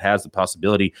end that has the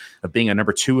possibility of being a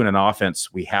number 2 in an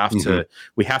offense, we have to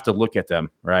look at them,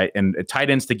 right? And tight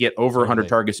ends to get over 100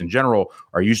 targets in general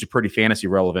are usually pretty fantasy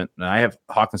relevant. And I have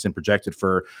Hockenson projected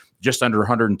for just under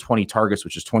 120 targets,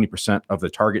 which is 20% of the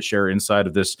target share inside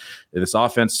of this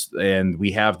offense. And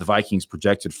we have the Vikings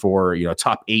projected for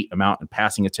top 8 amount in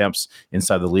passing attempts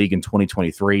inside the league in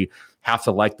 2023. Have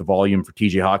to like the volume for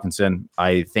TJ Hockenson.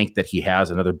 I think that he has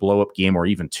another blow-up game or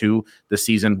even 2 this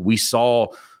season. We saw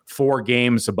 4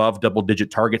 games above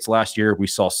double-digit targets last year. We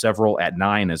saw several at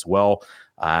 9 as well.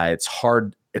 It's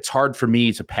hard for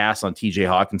me to pass on TJ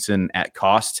Hawkinson at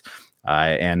cost.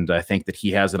 And I think that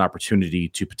he has an opportunity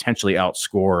to potentially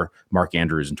outscore Mark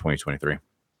Andrews in 2023.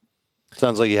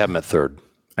 Sounds like you have him at 3rd.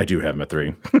 I do have him at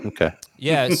 3. Okay.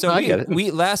 Yeah, so I get it.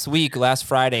 we last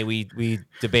Friday, we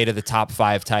debated the top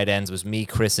 5 tight ends. Was me,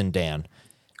 Chris, and Dan.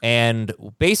 And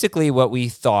basically what we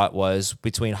thought was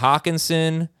between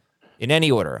Hawkinson, in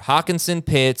any order, Hawkinson,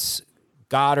 Pitts,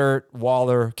 Goddard,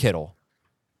 Waller, Kittle.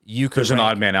 There's an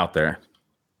odd man out there.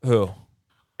 Who?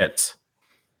 Pitts.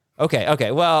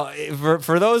 Okay. Well,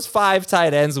 for those 5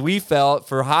 tight ends, we felt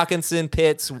for Hawkinson,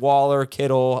 Pitts, Waller,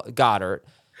 Kittle, Goddard,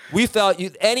 we felt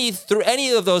any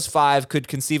of those 5 could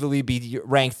conceivably be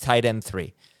ranked tight end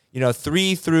 3.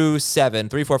 3 through 7,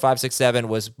 3, 4, 5, 6, 7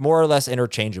 was more or less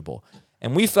interchangeable.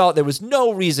 And we felt there was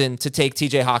no reason to take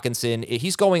TJ Hawkinson.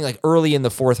 He's going like early in the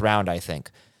 4th round, I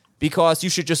think, because you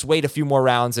should just wait a few more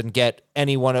rounds and get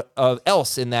anyone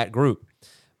else in that group.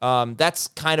 That's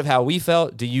kind of how we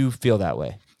felt. Do you feel that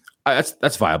way?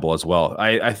 That's viable as well.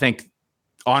 I think,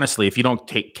 honestly, if you don't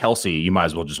take Kelsey, you might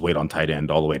as well just wait on tight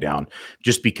end all the way down,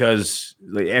 just because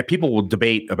people will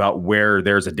debate about where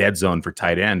there's a dead zone for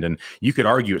tight end. And you could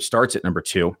argue it starts at number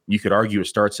 2. You could argue it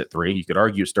starts at 3. You could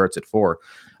argue it starts at 4.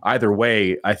 Either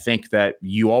way, I think that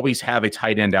you always have a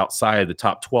tight end outside the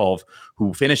top 12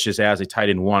 who finishes as a tight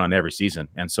end 1 on every season.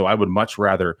 And so I would much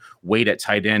rather wait at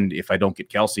tight end if I don't get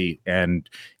Kelsey and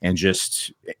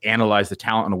just analyze the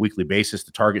talent on a weekly basis,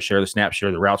 the target share, the snap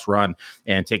share, the routes run,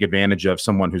 and take advantage of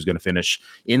someone who's going to finish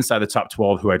inside the top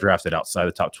 12 who I drafted outside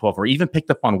the top 12 or even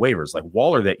picked up on waivers. Like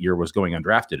Waller that year was going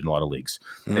undrafted in a lot of leagues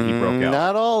that he broke out.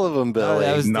 Not all of them,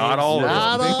 Billy. Not all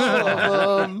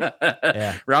of them.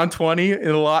 Yeah. Round 20 in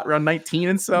a lot, round 19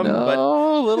 in some. No, but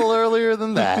a little earlier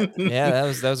than that. Yeah, that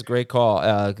was a great call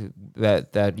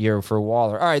that year for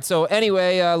Waller. All right, so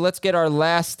anyway, let's get our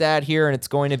last stat here, and it's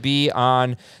going to be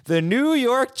on the New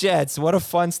York Jets. What a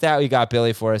fun stat we got,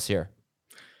 Billy, for us here.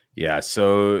 Yeah,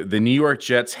 so the New York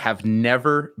Jets have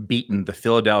never beaten the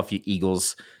Philadelphia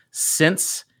Eagles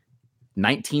since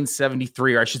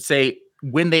 1973, or I should say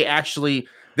when they actually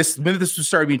this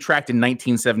started being tracked in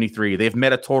 1973. They've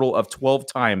met a total of 12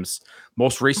 times,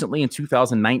 most recently in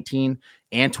 2019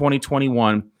 and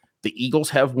 2021. The Eagles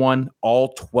have won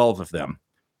all 12 of them.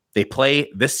 They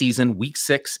play this season, week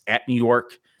 6 at New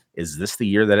York. Is this the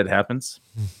year that it happens?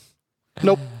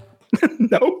 Nope.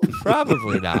 Nope.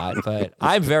 Probably not, but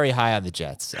I'm very high on the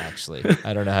Jets, actually.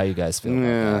 I don't know how you guys feel about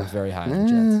that. I'm very high on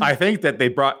the Jets. I think that they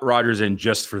brought Rodgers in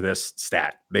just for this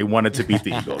stat. They wanted to beat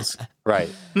the Eagles. Right.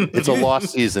 It's a lost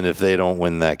season if they don't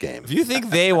win that game. If you think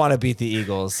they want to beat the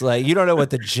Eagles, like you don't know what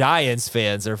the Giants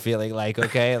fans are feeling like,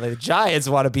 okay? Like, the Giants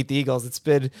want to beat the Eagles.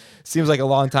 Seems like a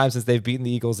long time since they've beaten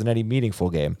the Eagles in any meaningful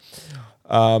game.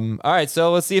 All right,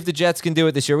 so let's see if the Jets can do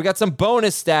it this year. We got some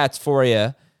bonus stats for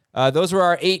you. Those were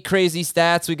our 8 crazy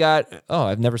stats. We got,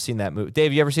 I've never seen that movie.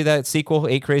 Dave, you ever see that sequel,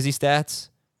 8 Crazy Stats?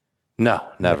 No,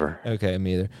 never. Okay,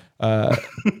 me either.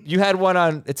 You had one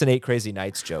on, it's an 8 Crazy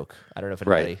Nights joke. I don't know if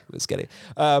anybody was getting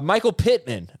Michael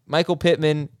Pittman,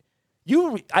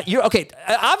 you okay.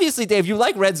 Obviously, Dave, you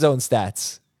like red zone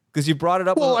stats because you brought it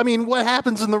up. Well, I mean, what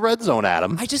happens in the red zone,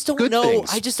 Adam? I just don't Good know.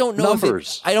 things. I just don't know.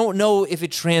 Numbers. I don't know if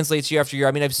it translates year after year.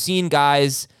 I mean, I've seen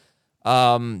guys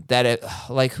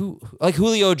like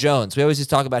Julio Jones. We always just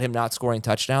talk about him not scoring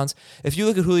touchdowns. If you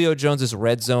look at Julio Jones's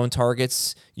red zone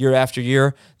targets year after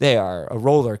year, they are a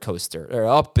roller coaster. They're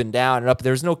up and down and up.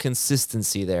 There's no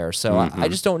consistency there. So I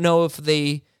just don't know if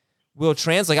they will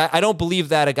translate. I don't believe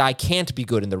that a guy can't be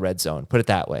good in the red zone. Put it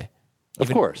that way. Of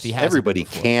course, everybody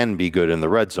can be good in the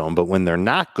red zone, but when they're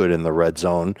not good in the red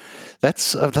zone,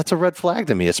 that's a red flag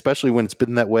to me, especially when it's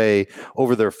been that way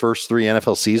over their first 3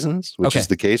 NFL seasons, which is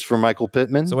the case for Michael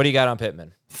Pittman. So what do you got on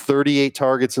Pittman? 38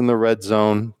 targets in the red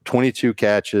zone, 22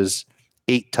 catches,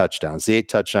 8 touchdowns. The 8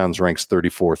 touchdowns ranks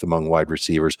 34th among wide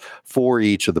receivers for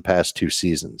each of the past 2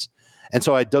 seasons. And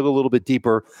so I dug a little bit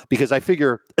deeper because I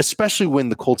figure, especially when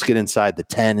the Colts get inside the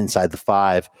 10, inside the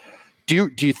 5, do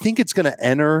you think it's going to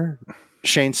enter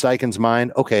Shane Steichen's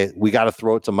mind? Okay, we got to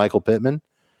throw it to Michael Pittman.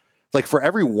 Like, for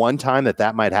every one time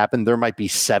that might happen, there might be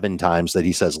 7 times that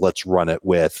he says, let's run it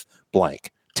with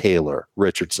blank, Taylor,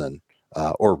 Richardson,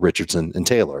 or Richardson and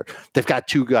Taylor. They've got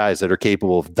 2 guys that are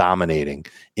capable of dominating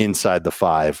inside the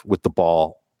 5 with the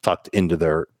ball tucked into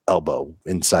their elbow,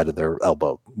 inside of their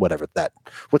elbow, whatever that.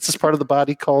 What's this part of the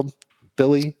body called,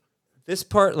 Billy? This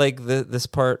part, like this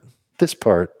part. This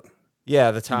part.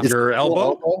 Yeah, the top. Your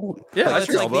elbow? Yeah, that's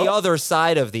It's your like elbow. the other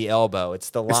side of the elbow.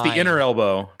 It's the line. It's the inner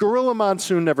elbow. Gorilla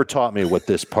Monsoon never taught me what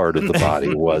this part of the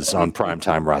body was on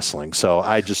primetime wrestling, so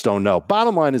I just don't know.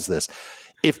 Bottom line is this.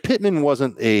 If Pittman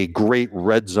wasn't a great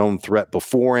red zone threat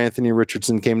before Anthony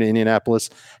Richardson came to Indianapolis,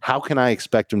 how can I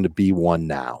expect him to be one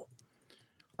now?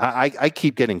 I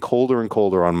keep getting colder and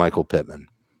colder on Michael Pittman.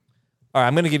 All right,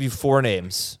 I'm going to give you 4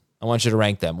 names. I want you to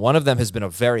rank them. One of them has been a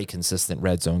very consistent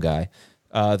red zone guy.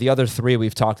 The other 3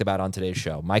 we've talked about on today's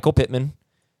show. Michael Pittman,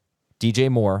 DJ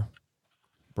Moore,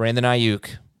 Brandon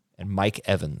Ayuk, and Mike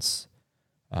Evans.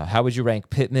 How would you rank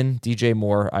Pittman, DJ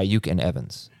Moore, Ayuk, and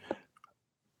Evans?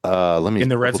 Let me In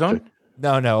the red zone?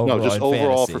 No, just in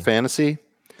overall fantasy. for fantasy.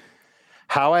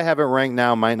 How I have it ranked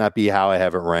now might not be how I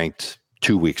have it ranked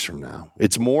 2 weeks from now.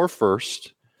 It's Moore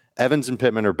first. Evans and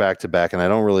Pittman are back to back, and I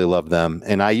don't really love them.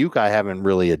 And Ayuk, I haven't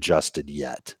really adjusted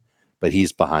yet, but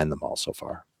he's behind them all so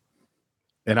far.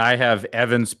 And I have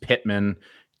Evans, Pittman,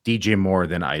 DJ Moore,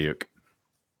 then Ayuk.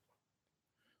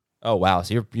 Oh, wow.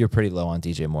 So you're pretty low on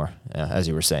DJ Moore, as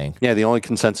you were saying. Yeah, the only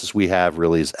consensus we have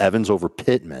really is Evans over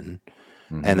Pittman,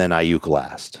 and then Ayuk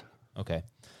last. Okay.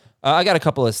 I got a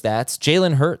couple of stats.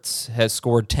 Jalen Hurts has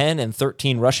scored 10 and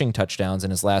 13 rushing touchdowns in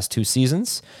his last 2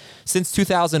 seasons. Since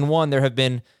 2001, there have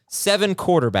been 7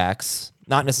 quarterbacks,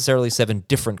 not necessarily 7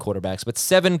 different quarterbacks, but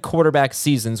 7 quarterback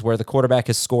seasons where the quarterback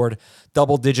has scored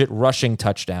double-digit rushing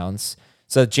touchdowns.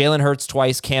 So Jalen Hurts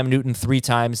twice, Cam Newton 3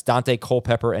 times, Dante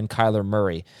Culpepper, and Kyler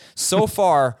Murray. So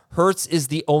far, Hurts is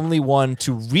the only one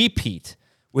to repeat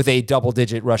with a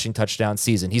double-digit rushing touchdown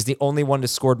season. He's the only one to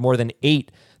score more than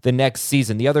 8 the next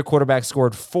season. The other quarterback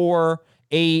scored 4,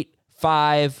 8,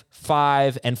 5,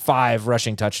 5, and 5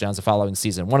 rushing touchdowns the following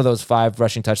season. One of those 5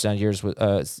 rushing touchdown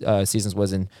seasons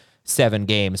was in 7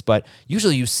 games. But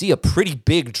usually you see a pretty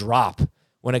big drop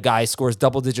when a guy scores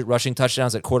double-digit rushing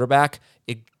touchdowns at quarterback.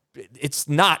 It's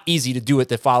not easy to do it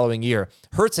the following year.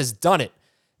 Hurts has done it.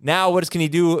 Now, what can he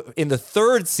do in the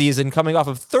 3rd season, coming off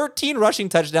of 13 rushing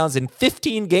touchdowns in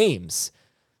 15 games?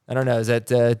 I don't know. Is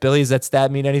that Billy? Does that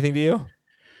stat mean anything to you?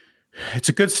 It's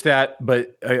a good stat,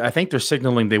 but I think they're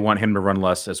signaling they want him to run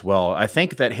less as well. I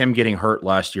think that him getting hurt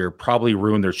last year probably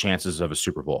ruined their chances of a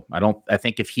Super Bowl. I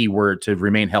think if he were to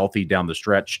remain healthy down the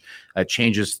stretch, it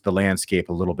changes the landscape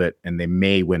a little bit, and they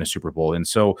may win a Super Bowl. And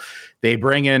so they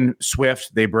bring in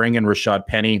Swift, they bring in Rashad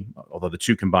Penny, although the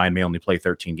 2 combined may only play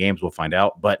 13 games. We'll find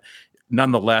out. But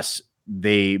nonetheless,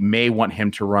 they may want him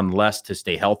to run less to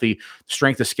stay healthy.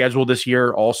 Strength of schedule this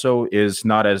year also is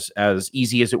not as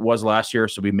easy as it was last year.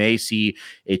 So we may see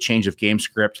a change of game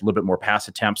script, a little bit more pass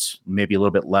attempts, maybe a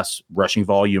little bit less rushing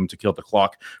volume to kill the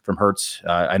clock from Hurts.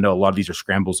 I know a lot of these are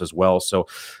scrambles as well. So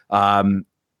I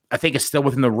think it's still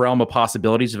within the realm of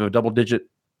possibilities of a double-digit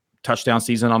touchdown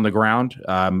season on the ground.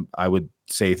 I would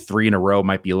say 3 in a row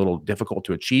might be a little difficult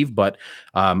to achieve, but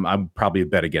I'm probably a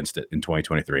bet against it in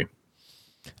 2023.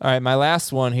 All right, my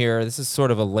last one here. This is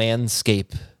sort of a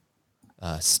landscape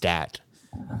stat.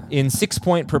 In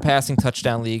 6-point per passing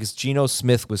touchdown leagues, Geno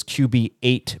Smith was QB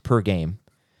 8 per game.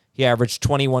 He averaged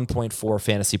 21.4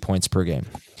 fantasy points per game.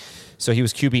 So he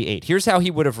was QB 8. Here's how he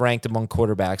would have ranked among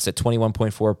quarterbacks at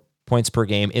 21.4 points per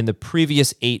game in the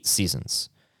previous 8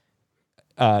 seasons.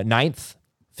 9th,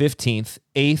 15th,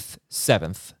 8th,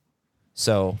 7th.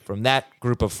 So from that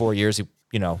group of 4 years,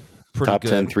 pretty top good.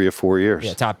 10, 3 or 4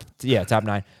 years. Top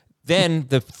 9. Then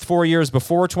the 4 years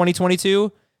before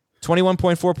 2022,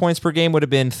 21.4 points per game would have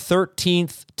been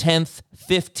 13th, 10th,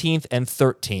 15th, and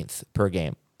 13th per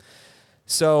game.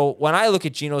 So when I look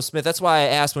at Geno Smith, that's why I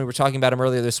asked when we were talking about him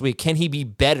earlier this week, can he be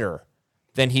better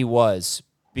than he was?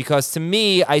 Because to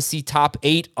me, I see top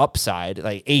 8 upside,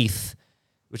 like 8th,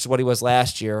 which is what he was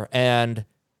last year. And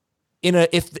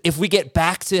if we get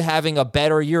back to having a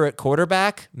better year at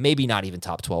quarterback, maybe not even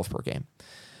top 12 per game.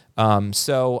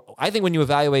 So I think when you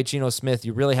evaluate Geno Smith,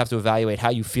 you really have to evaluate how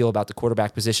you feel about the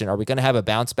quarterback position. Are we going to have a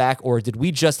bounce back, or did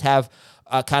we just have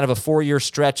kind of a 4-year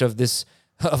stretch of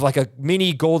like a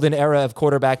mini golden era of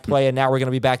quarterback play, and now we're going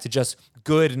to be back to just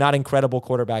good, not incredible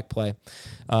quarterback play?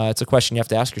 It's a question you have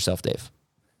to ask yourself, Dave.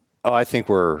 Oh, I think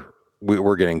we're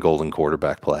getting golden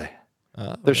quarterback play.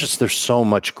 There's so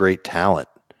much great talent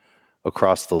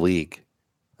across the league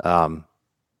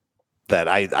that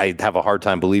I have a hard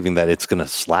time believing that it's going to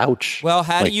slouch. Well,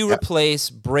 how do you replace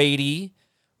Brady,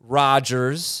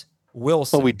 Rodgers,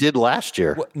 Wilson? Well, we did last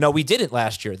year. No, we didn't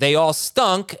last year. They all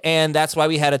stunk, and that's why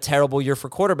we had a terrible year for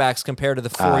quarterbacks compared to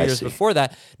the 4 years before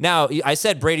that. Now, I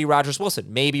said Brady, Rodgers,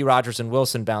 Wilson. Maybe Rodgers and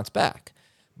Wilson bounce back.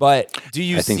 But do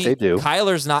you see they do.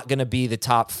 Kyler's not going to be the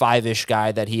top 5-ish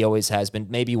guy that he always has been?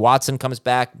 Maybe Watson comes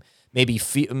back. Maybe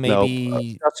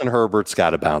Justin Herbert's got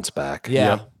to bounce back.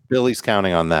 Yeah. Billy's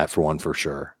counting on that for one for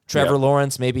sure. Trevor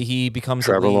Lawrence, maybe he becomes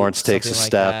Trevor elite, Lawrence takes a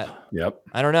step. That. Yep.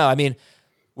 I don't know. I mean,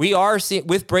 we are seeing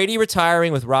with Brady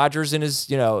retiring, with Rodgers in his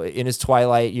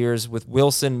twilight years, with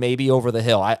Wilson maybe over the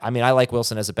hill. I mean, I like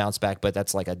Wilson as a bounce back, but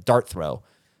that's like a dart throw.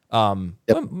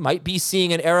 We might be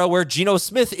seeing an era where Geno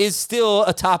Smith is still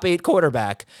a top 8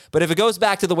 quarterback. But if it goes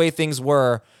back to the way things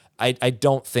were, I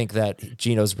don't think that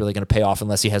Geno's really going to pay off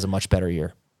unless he has a much better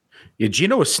year. Yeah,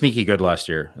 Geno was sneaky good last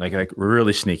year, like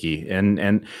really sneaky.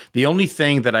 And the only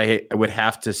thing that I would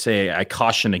have to say I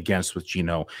caution against with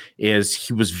Geno is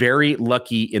he was very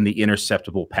lucky in the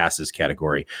interceptable passes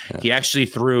category. Yeah. He actually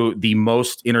threw the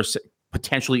most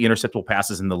potentially interceptable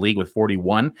passes in the league with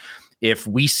 41. If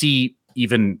we see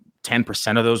even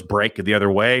 10% of those break the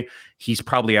other way, he's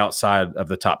probably outside of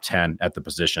the top 10 at the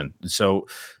position. So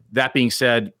that being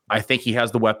said, I think he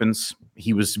has the weapons.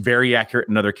 He was very accurate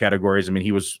in other categories. I mean,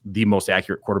 he was the most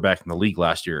accurate quarterback in the league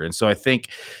last year. And so I think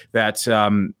that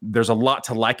there's a lot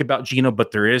to like about Geno,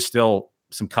 but there is still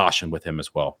some caution with him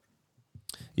as well.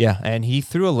 Yeah, and he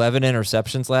threw 11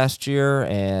 interceptions last year,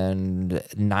 and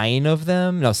 7 of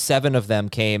them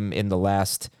came in the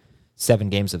last 7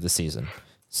 games of the season.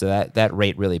 So that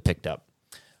rate really picked up.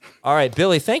 All right,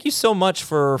 Billy, thank you so much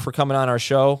for coming on our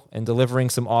show and delivering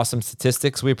some awesome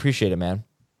statistics. We appreciate it, man.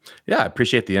 Yeah, I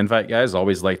appreciate the invite, guys.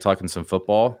 Always like talking some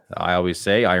football. I always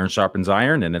say iron sharpens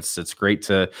iron, and it's great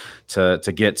to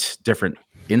get different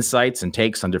insights and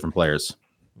takes on different players.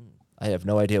 I have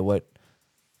no idea what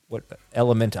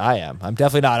element I am. I'm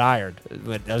definitely not iron,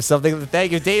 but something.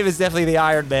 Thank you, Dave is definitely the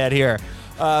Iron Man here.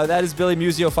 That is Billy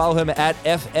Muzio. Follow him at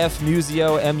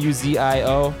FFMuzio,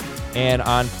 Muzio, and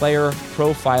on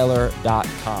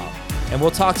playerprofiler.com. And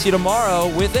we'll talk to you tomorrow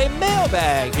with a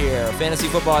mailbag here.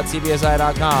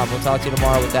 fantasyfootball@cbsi.com. We'll talk to you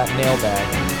tomorrow with that mailbag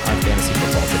on Fantasy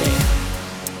Football Today.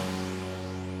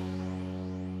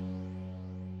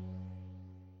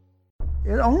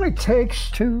 It only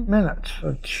takes 2 minutes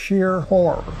of sheer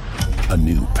horror. A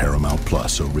new Paramount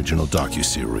Plus original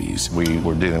docuseries. We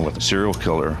were dealing with a serial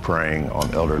killer preying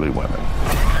on elderly women.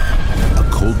 A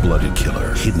cold-blooded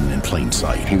killer hidden in plain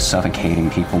sight. He's suffocating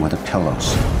people with the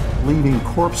pillows. Leaving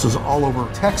corpses all over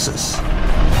Texas.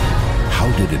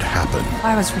 How did it happen?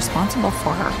 I was responsible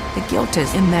for her. The guilt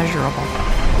is immeasurable.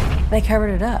 They covered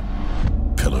it up.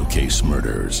 Pillowcase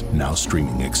Murders, now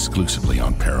streaming exclusively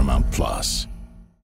on Paramount Plus.